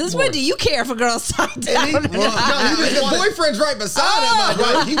little bit. Since more. when do you care if a girl talks down? The boyfriend's right beside him.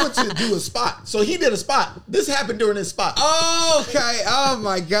 Right, he went to do a spot. So he did a spot. This happened during his spot. Oh, okay. Oh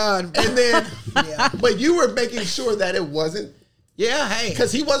my God. And then, but you were making sure that it wasn't. Yeah, hey.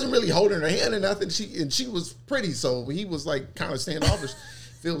 Because he wasn't really holding her hand or nothing. She was pretty, so he was like kind of standoffish.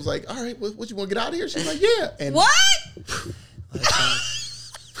 Phil was like, all right, what you want to get out of here? She's like, yeah. And what?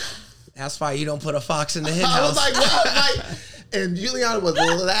 That's why you don't put a fox in the hen I house. was like, what? And Juliana was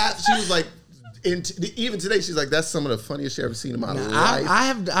laughing. She was like, even today, she's like, that's some of the funniest shit I've ever seen in my life.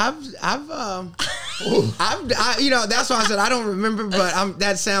 That's why I said I don't remember, but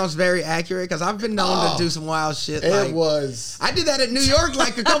that sounds very accurate because I've been known to do some wild shit. It was. I did that at New York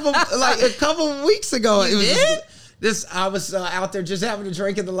like a couple weeks ago. You did? I was out there just having a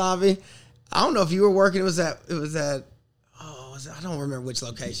drink in the lobby. I don't know if you were working. It was at. I don't remember which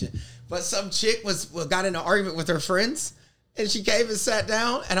location, but some chick got in an argument with her friends, and she came and sat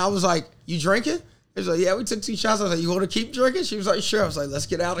down, and I was like, "You drinking?" It was like, "Yeah, we took 2 shots." I was like, "You want to keep drinking?" She was like, "Sure." I was like, "Let's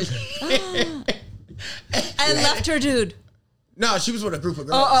get out of here." And left her dude. No, she was with a group of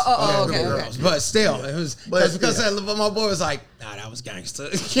girls. Okay. But still, it was because my boy was like, "Nah, that was gangster."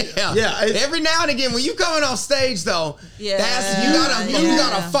 yeah. Every now and again, when you coming off stage, though, you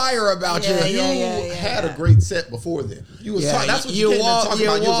got a fire about you. You had a great set before then. You was that's what you came talking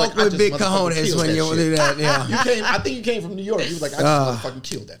about. You walk with big cojones when you do that. Yeah, I think you came from New York. You was like, I just fucking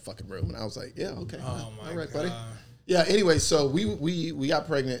killed that fucking room, and I was like, yeah, okay, all right, God. Buddy. Yeah. Anyway, so we got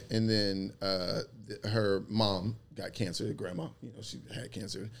pregnant, and then her mom got cancer. Grandma, she had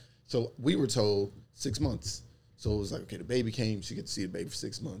cancer. So we were told 6 months. So it was like, okay, the baby came. She get to see the baby for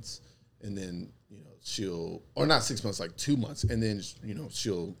 6 months, and then or not 6 months, like 2 months, and then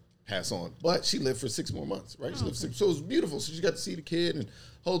she'll pass on. But she lived for 6 more months, right? She lived 6, so it was beautiful. So she got to see the kid and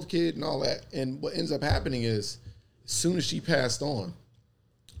hold the kid and all that. And what ends up happening is, as soon as she passed on,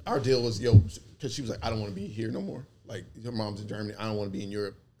 our deal was, because she was like, I don't want to be here no more. Like, her mom's in Germany. I don't want to be in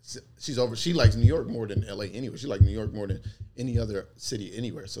Europe. She's over. She likes New York more than LA anyway. She likes New York more than any other city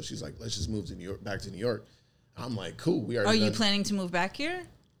anywhere. So she's like, let's just move to New York, back to New York. I'm like, cool. We are. You planning to move back here?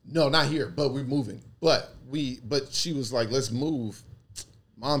 No, not here, but we're moving. But she was like, let's move.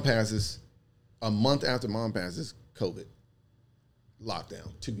 Mom passes. A month after mom passes, COVID.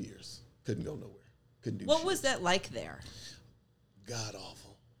 Lockdown, 2 years. Couldn't go nowhere. Couldn't do What shit. was that like there? God awful.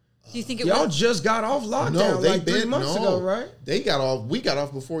 Do you think y'all just got off lockdown like 3 months ago, right? They got off. We got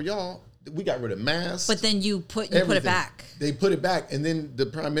off before y'all. We got rid of masks. But then you put it back. They put it back, and then the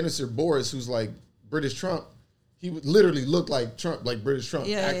Prime Minister Boris, who's like British Trump, he would literally look like Trump, like British Trump,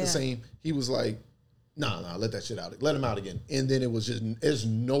 act the same. He was like, nah, let that shit out. Let him out again. And then it was just, there's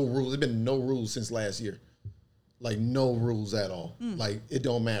no rules. There's been no rules since last year. Like, no rules at all. Like, it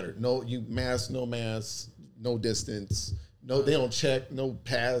don't matter. No, no mask, no distance. No, they don't check. No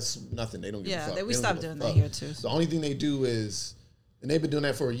pass. Nothing. They don't give a fuck. We stopped doing that here too. The only thing they do is, and they've been doing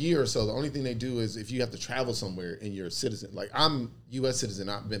that for a year or so. The only thing they do is if you have to travel somewhere and you're a citizen. Like, I'm U.S. citizen.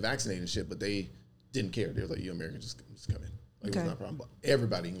 I've been vaccinated and shit, but they didn't care. They were like, you American, just come in. Like, it was not a problem. But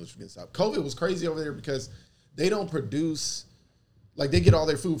everybody English was getting stopped. COVID was crazy over there because they don't produce, like, they get all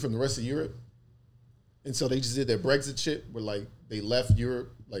their food from the rest of Europe. And so they just did their Brexit shit where, like, they left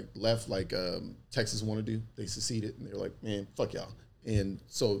Europe, like Texas wanted to do. They seceded, and they were like, man, fuck y'all. And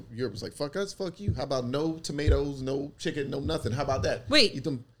so Europe was like, fuck us, fuck you. How about no tomatoes, no chicken, no nothing? How about that? Wait, eat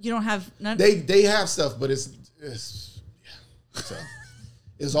them. You don't have none? They have stuff, but it's so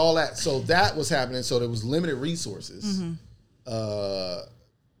it's all that. So that was happening. So there was limited resources.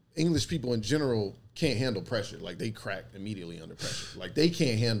 English people in general can't handle pressure. Like, they crack immediately under pressure. Like, they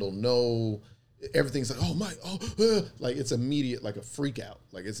can't handle everything's like, like, it's immediate, like a freak out.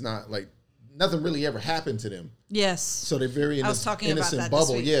 Like, it's not like nothing really ever happened to them. Yes. So they're very innocent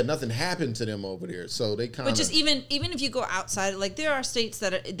bubble. Yeah, nothing happened to them over there. So they kind of. But just even if you go outside, like, there are states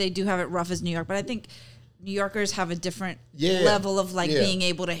that they do have it rough as New York, but I think New Yorkers have a different level of being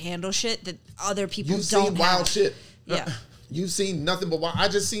able to handle shit that other people don't have. You've seen wild shit. Yeah. You've seen nothing but wild. I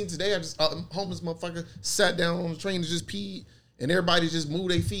just seen today. Homeless motherfucker sat down on the train and just peed, and everybody just moved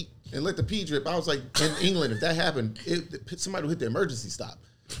their feet and let the pee drip. I was like, in England, if that happened, somebody would hit the emergency stop.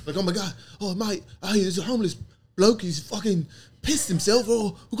 Like, oh my God, there's a homeless bloke, he's fucking pissed himself,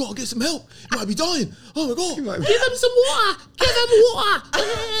 we gotta get some help. He might be dying. Oh my God, give him some water.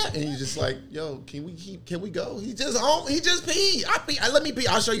 And you're just like, yo, can we go? He just peed. Let me pee.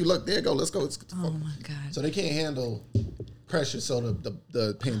 I'll show you. Look, there you go. Let's go. Oh my God. So they can't handle pressure. So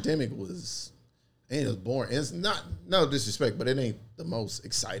the pandemic was boring. It's not, no disrespect, but it ain't the most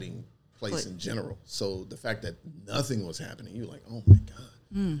exciting place in general. So the fact that nothing was happening, you're like, oh my God.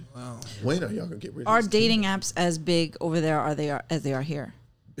 Wow. When are y'all gonna get rid of Are this dating apps as big over there as they are here?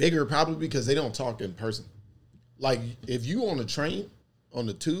 Bigger probably because they don't talk in person. Like if you on a train, on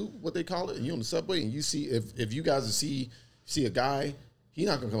the tube, what they call it, and you on the subway, and you see if you guys see a guy, he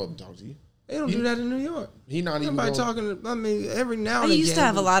not gonna come up and talk to you. They don't do that in New York. He not even Everybody talking. I mean, every now and I again. used to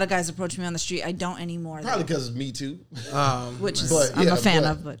have a lot of guys approach me on the street. I don't anymore. Probably because it's Me Too. Which is But I'm yeah, a fan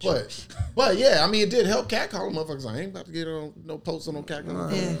of. But yeah, I mean, it did help catcalling motherfuckers. I ain't about to get on no posts on no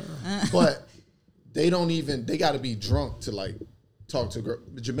catcalling. Yeah. But they don't even. They got to be drunk to like talk to a girl.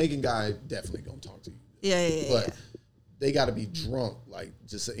 The Jamaican guy definitely gonna talk to you. Yeah. But they got to be drunk, like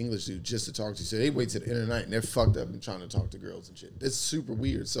just an English dude, just to talk to you. So they wait till the end of the night and they're fucked up and trying to talk to girls and shit. It's super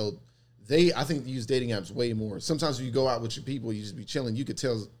weird. So I think they use dating apps way more. Sometimes when you go out with your people, you just be chilling. You could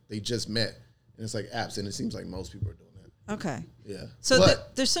tell they just met, and it's like apps. And it seems like most people are doing that. Okay. Yeah. So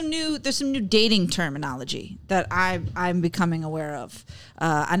there's some new dating terminology that I'm becoming aware of,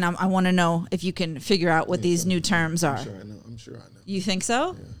 and I want to know if you can figure out what these new terms are. I'm sure I know. You think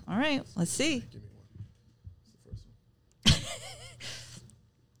so? Yeah. All right. Let's see. Give me one. What's the first one?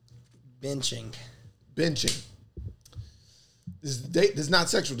 Benching. This is not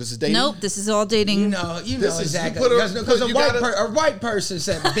sexual. This is dating. Nope. This is all dating. You know exactly. Because a white person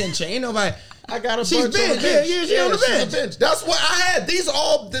said benching. Ain't nobody. I got a She's bunch on the bench. bench. Yeah, she on the she's bench. a bench. That's what I had.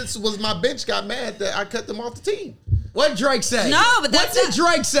 This was my bench got mad that I cut them off the team. What Drake say? No, but that's what did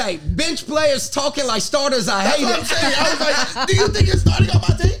Drake say? Bench players talking like starters. I That's hate what I'm it. saying. I was like, do you think you're starting on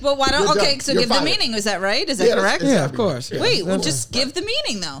my team? Well, why don't? Good Okay, job. so You're give the fired. meaning. Is that right? Is that Yeah, correct? Yeah, of course. Yeah. Wait, well, just give the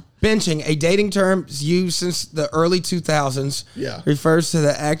meaning though. Benching, a dating term used since the early 2000s, refers to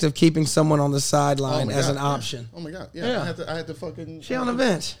the act of keeping someone on the sideline as an option. Oh my god! Yeah, I had to fucking. She on the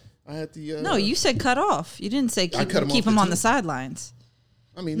bench. I had the. No, you said cut off. You didn't say keep cut him him off the on team. the sidelines.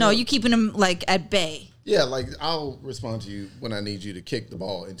 I mean, No, you keeping him like at bay. Yeah, like I'll respond to you when I need you to kick the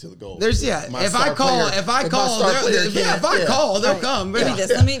ball into the goal. There's if I call, they'll come. Give me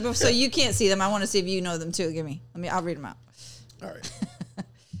this. Let me. So you can't see them. I want to see if you know them too. Give me. I'll read them out. All right.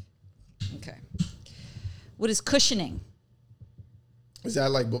 Okay. What is cushioning? Is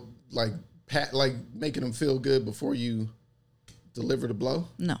that like making them feel good before you deliver the blow?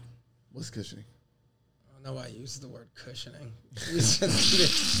 No. What's cushioning? Nobody uses the word cushioning. This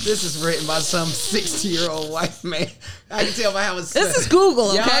is written by some 60-year-old white man. I can tell by how it's. This is Google,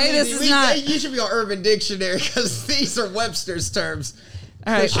 okay? This is not. You should be on Urban Dictionary because these are Webster's terms.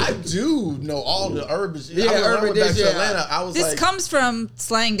 All right. I do know all the urban. Yeah, I urban went back to dictionary. Atlanta. I was This like, comes from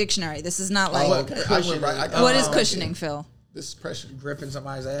Slang Dictionary. This is not like. oh, okay. I went right. What is cushioning, Phil? This is pressure. Gripping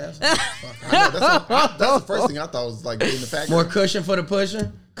somebody's ass. I know, that's the first thing I thought was like being the factory. More cushion for the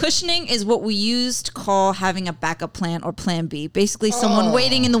pusher. Cushioning is what we used to call having a backup plan or plan B. Basically, someone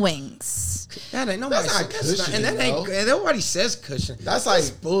waiting in the wings. That ain't nobody. That's not cushioning, and that ain't. And nobody says cushion. That's like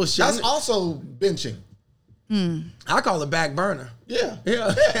bullshit. That's also benching. I call it back burner. Yeah.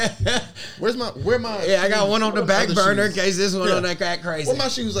 Yeah. Where my? Yeah, I got one on the back other burner in shoes? case this one on that got crazy. What my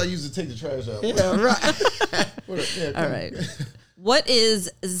shoes I use to take the trash out? Yeah, right. All right. What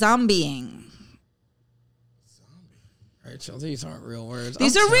is zombieing? Rachel, these aren't real words.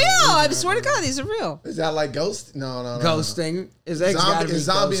 These are real. I swear to God, these are real. Is that like ghost? No. Ghosting is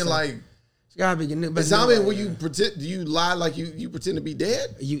zombieing like. It's gotta be new. But zombie, when you pretend, do you lie like you pretend to be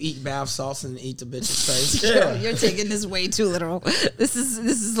dead? You eat bath salts and eat the bitch's face. Yeah. You're taking this way too literal. This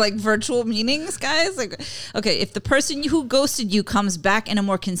is like virtual meanings, guys. Like, okay, if the person who ghosted you comes back in a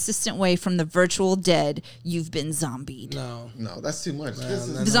more consistent way from the virtual dead, you've been zombied. No, that's too much.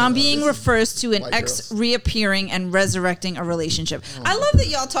 Zombieing refers to an ex girls. reappearing and resurrecting a relationship. I love that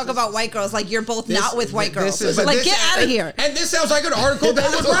y'all talk about white girls like you're both not with white girls. Like, get out of here. And this sounds like an article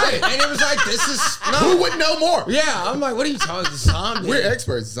that was right. And it was like, this is Who would know more? Yeah, I'm like, what are you talking? Zombie. We're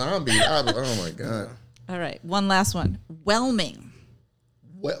experts. Zombie. Oh my god. All right, one last one. Whelming.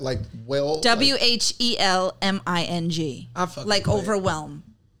 What WHELMING? I fucking Like quit. overwhelm.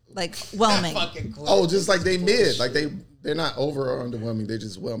 Like whelming. Oh, just like they mid. Like they're not over or underwhelming. They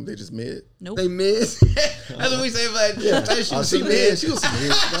just whelm. They just mid. Nope. They miss. That's what we say about she was She mid. She was some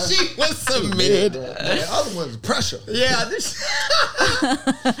mid. She was some mid. The other one's pressure. Yeah. This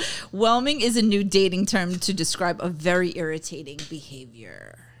Whelming is a new dating term to describe a very irritating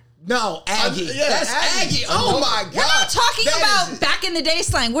behavior. No, Aggie. Yeah, That's Aggie. Oh my God. We're not talking That about is- back in the day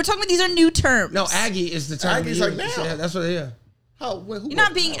slang. We're talking about these are new terms. No, Aggie is the term. Aggie's we like use. now. Yeah, that's what it is. You're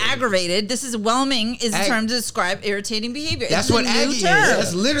not being aggravated. This is whelming is a term to describe irritating behavior. That's it's what a Aggie new is. term.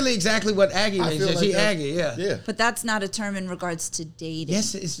 That's literally exactly what Aggie I means. feel Yeah, like she that- Aggie, yeah. Yeah. But that's not a term in regards to dating.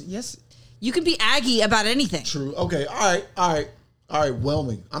 Yes, yes. You can be aggy about anything. True. Okay. All right.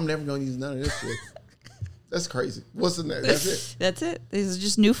 Whelming. I'm never gonna use none of this shit. That's crazy. What's the next? That's it. That's it. These are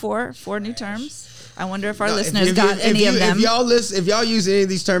just new four new terms. I wonder if our No, listeners got any of them. If y'all use any of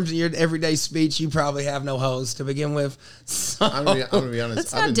these terms in your everyday speech, you probably have no hoes to begin with. So, I'm gonna be honest.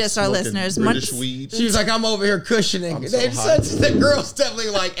 Let's I've not been diss our smoking listeners. British Much- weed. she was like, I'm over here cushioning. I'm so They high. said the girl's definitely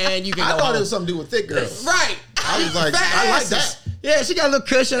like, and you can I go thought home. it was something to do with thick girls. Right. I was like, Fat I like asses. that. Yeah, she got a little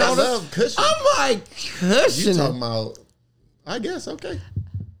cushion I on her. love cushion. I'm like, You cushion. talking about? I guess okay.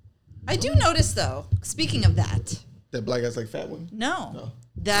 I do notice though. Speaking of that, That black ass like fat one. no,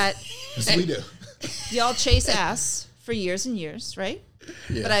 that Yes, we do. y'all chase ass for years and years, right?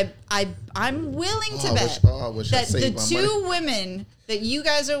 Yeah. But I'm willing to Oh, I bet wish I that the saved my two money. women that you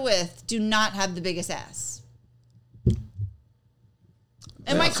guys are with do not have the biggest ass.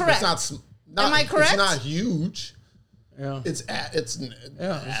 Am I correct? It's not, Am I correct? It's not huge. Yeah. It's It's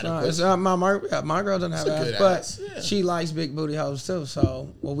not. adequate. It's, my girl doesn't have It's a ass, good but ass, yeah. she likes big booty hoes too. So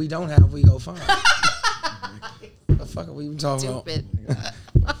what we don't have, we go find. What the fuck are we even talking Stupid.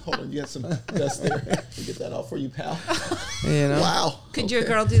 Hold on, you got some dust there. We get that off for you, pal. about? You know. Wow. Could your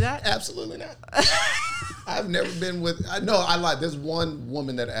girl do that? Absolutely not. I've never been with. No, I lied. There's one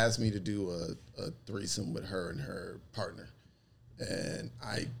woman that asked me to do a threesome with her and her partner, and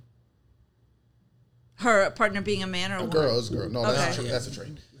Her partner being a man or a woman? girl, it's a girl. No, that's Okay. that's a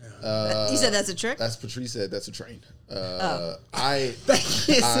train. You said that's a trick? That's Patrice said. That's a train. Oh. I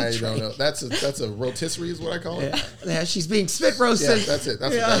a don't know. That's a rotisserie is what I call it. Yeah, she's being spit Yeah, roasted. that's it.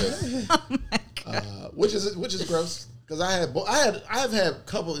 That's what that is. Which is gross because I've had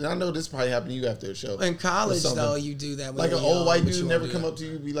couple, and I know this probably happened to you after a show. In college, or something. though, you do that. When Like an you're old young, white but you dude won't never do come that. up to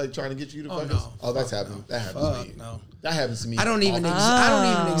you, be like trying to get you to Oh, fuck no. us. Oh, that's Fuck happened. no. That happens to Fuck me. no. That happens to me. I don't even. often. I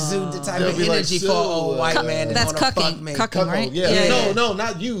don't even exude the type They'll of be like, energy for so, an old white man. that That's wanna fuck cucking. me. Cucking, Cuckold, right? yeah. No,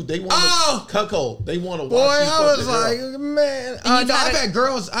 not you. They want Oh! to cuckold. They want to watch Boy, you I fuck was the girl. like, man. you've No, had I've a- had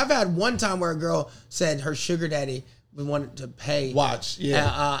girls. I've had one time where a girl said her sugar daddy wanted to pay. Watch,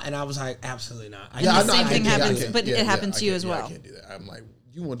 yeah. And I was like, absolutely not. I Yeah, can't the I same know, I thing can't- I happens, can't- but it happens I to you can't- as yeah, well. I can't do that. I'm like,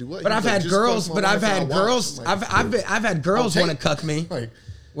 you want to do what? But He's I've like, had just girls. fuck my But I've wife and had I'll watch. girls. I'm like, I've had girls take- want to cuck me. Like,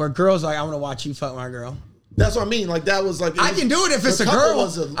 Where girls like, I want to watch you fuck my girl. that's what I mean. Like that was like I can do it if it's the a couple girl.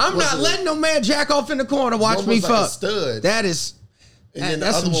 was I'm not letting no man jack off in the corner watch One me was like a fuck. stud. That is. And then the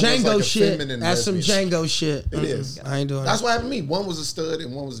That's other some one was Django like a shit. feminine That's some lesbian. Django shit. It is. I ain't doing That's that. what happened to me. One was a stud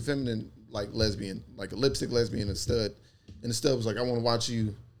and one was a feminine, like lesbian, like a lipstick lesbian and stud. And the stud was like, I want to watch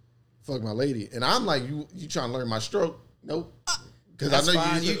you fuck my lady. And I'm like, you trying to learn my stroke? Nope. Because That's I know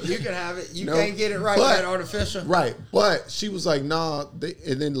fine. you. You can have it. You Nope. can't get it right. But- That artificial. Right. But she was like, nah.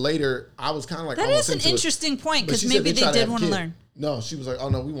 And then later, I was kind of like, That almost is an into it. interesting point But because she said maybe they tried to did have a want to kid. learn. No, she was like, oh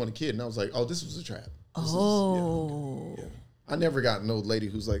no, we want a kid. And I was like, oh, this was a trap. Oh. I never got no lady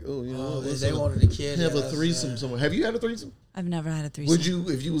who's like, oh, you know, let's They wanted a kid. have yeah, a that's threesome sad. somewhere. Have you had a threesome? I've never had a threesome. Would you,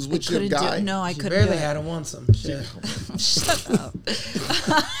 if you was with I your couldn't guy? do, no, I You couldn't do barely it. had him on some shit. Shut up.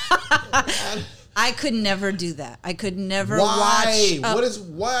 I could never do that. I could never Why? watch.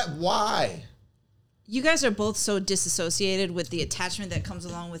 Why? You guys are both so disassociated with the attachment that comes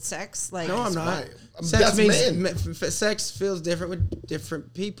along with sex. Like, No, I'm not. Right. Sex That's means sex feels different with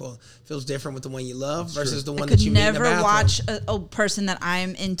different people. Feels different with the one you love versus the I one could that you meet in the never bathroom. watch a person that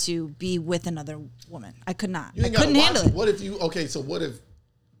I'm into be with another woman. I could not. You I ain't gotta couldn't watch handle it. What if you? Okay, so what if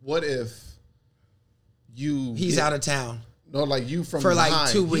you? He's out of town No, like you from for like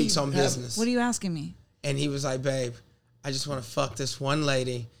behind. 2 weeks He on have- business, What are you asking me? and he was like, "Babe, I just want to fuck this one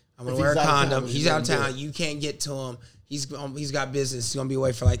lady. I'm gonna If wear a he's out of town, condom. would He's you out of let him do town. it? You can't get to him. He's got business. He's gonna be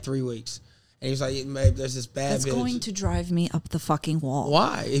away for like 3 weeks." And he was like, "Babe, there's this bad That's bitch." going to drive me up the fucking wall.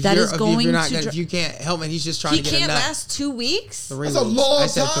 Why? If That you're, is if going you're not to gonna, dri- if you can't help him, he's just trying He to get a can't nut. last 2 weeks? 3 That's a weeks. long I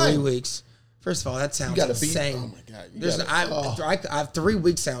said 3 time. weeks. First of all, that sounds You gotta insane. Oh my god! There's, I 3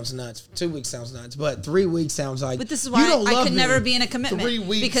 weeks sounds nuts. 2 weeks sounds nuts, but 3 weeks sounds like. But this is you why don't I love could me. never be in a commitment 3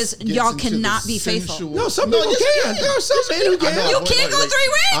 weeks because gets y'all into the cannot be faithful. sensual- No, some No, people yes, you can. can. There are some men who I know, can. I You voice- can't go 3 weeks?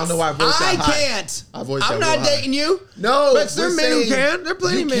 I don't know why I voiced I that high. can't. I voiced I'm that not real high. dating you. No, but there are we're men who saying can. There are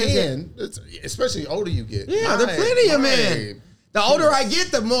plenty you of men who can. It's, especially the older you get. Yeah, there are plenty of men. Right. The older I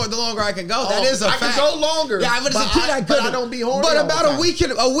get, the longer I can go. That is a I fact. can go longer. Yeah, but as a kid, I but couldn't. I don't be horny. But all about the a time. week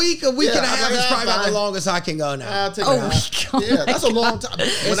and a week Yeah, and a I'm half like, is probably about the fine. longest I can go now. I'll take Oh it out. my God. Yeah, that's a long time. When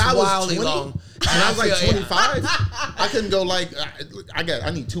It's I was wildly 20, long. when I was like I feel- yeah. 25, I couldn't go like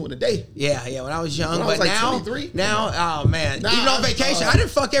I need 2 in a day. Yeah, when I was young, When I but was like now, 23? oh man, Nah, even on vacation, uh, I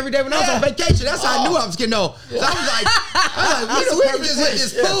didn't fuck every day when I was on vacation. That's how I knew I was getting old. So I was like, we can just hit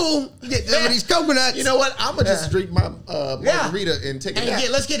this pool, get some of these coconuts. You know what? I'm gonna just drink my margarita and take a and nap.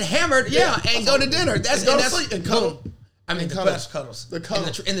 let's get hammered, and go to dinner. That's And go to that's sleep and cuddle. I mean, And the cuddles. best cuddles. The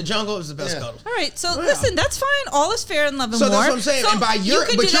cuddles. In the jungle, it was the best Yeah. cuddles. All right, so listen, that's fine. All is fair in love and So war. that's what I'm saying. So And by your- you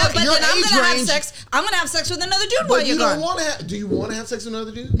can but do that, your- but your then I'm age gonna have range- sex. I'm gonna have sex with another dude while But you're you don't gone. want to have. Do you want to have sex with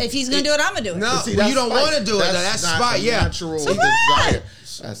another dude? If he's gonna do it, I'm gonna do it. No, See, you that's don't spite. want to do it. That's not spite. a Yeah. natural So what? desire.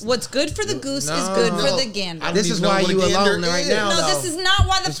 That's What's good for the goose is No. good for No. the gander. I don't This even is know why what a you gander alone right is. now. No, though. this is not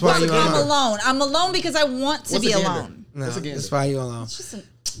why the That's why fuck you I'm alone. alone. I'm alone because I want to What's be a gander? alone. No, What's a gander? that's why you alone.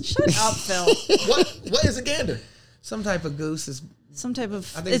 Shut up, Phil. What is a gander? Some type of goose is. Some type of.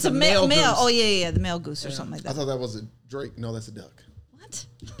 I think It's it's a a male. male goose. Oh yeah, the male goose or something like I that. thought that was a drake. No, that's a duck. What?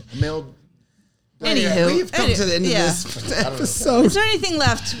 A male. Anywho, We've come to the end yeah. of this episode. Is there anything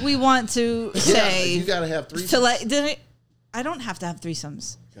left we want to say? You gotta have three. I don't have to have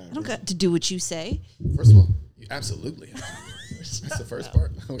threesomes. God, I don't got to do what you say. First of all, you absolutely have to. That's the first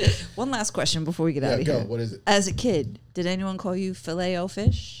part. Okay. One last question before we get Yeah, out of go. here. What is it? As a kid, did anyone call you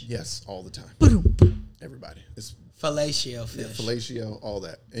Filet-O-Fish? Yes, all the time. Everybody. It's Fellatio fish. fellatio, all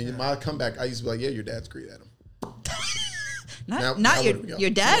that. And my comeback, I used to be like, yeah, your dad's great at them. Now Not where do we go? your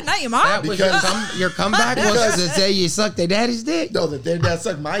dad, not your mom. That was Because- your comeback was to say you sucked their daddy's dick. No, that their dad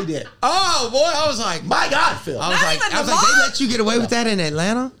sucked my dick. Oh boy, I was like, My God, Phil. I was Not like, even they Lamar? let you get away with that in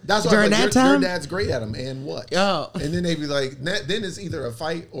Atlanta That's why during I was that like, your time. dad's great at them, and what? Oh. And then they'd be like, then it's either a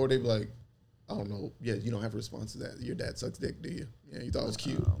fight or they'd be like, I don't know. Yeah, you don't have a response to that. Your dad sucks dick, do you? Yeah, you thought it was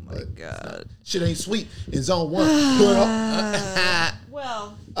cute. Oh my God. Shit ain't sweet in zone one. Put it on.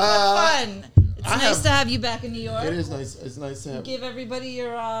 Well, Uh, fun. It's I nice have- to have you back in New York. It is nice. It's nice to have. Give everybody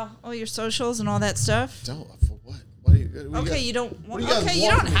your all your socials and all that stuff. Don't for what? What do you? What do Okay, guys- you don't. what do you guys Okay, you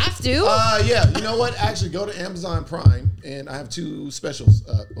want don't from me? have to. Yeah, you know what? Actually, go to Amazon Prime, and I have 2 specials.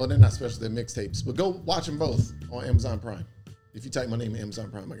 Well, they're not specials; they're mixtapes. But go watch them both on Amazon Prime. If you type my name in Amazon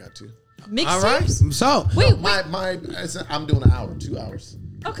Prime, I got 2. All right, Mixtapes. so Wait, I'm doing an hour, 2 hours,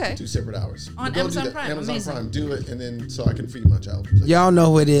 Okay. 2 separate hours. On But go do Amazon that. Prime, Amazon amazing. Prime, do it, and then so I can feed my child. y'all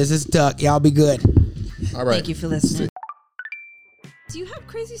know who it is. It's Duck. Y'all be good. All right. Thank you for listening. Do you have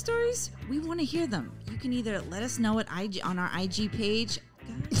crazy stories? We want to hear them. You can either let us know at on our IG page.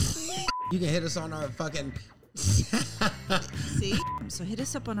 You can hit us on our fucking. See? So hit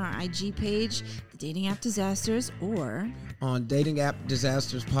us up on our IG page, The Dating App Disasters, or on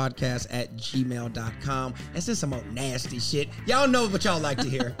datingappdisasterspodcast@gmail.com. That's just some old nasty shit. Y'all know what y'all like to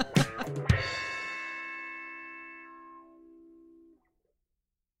hear.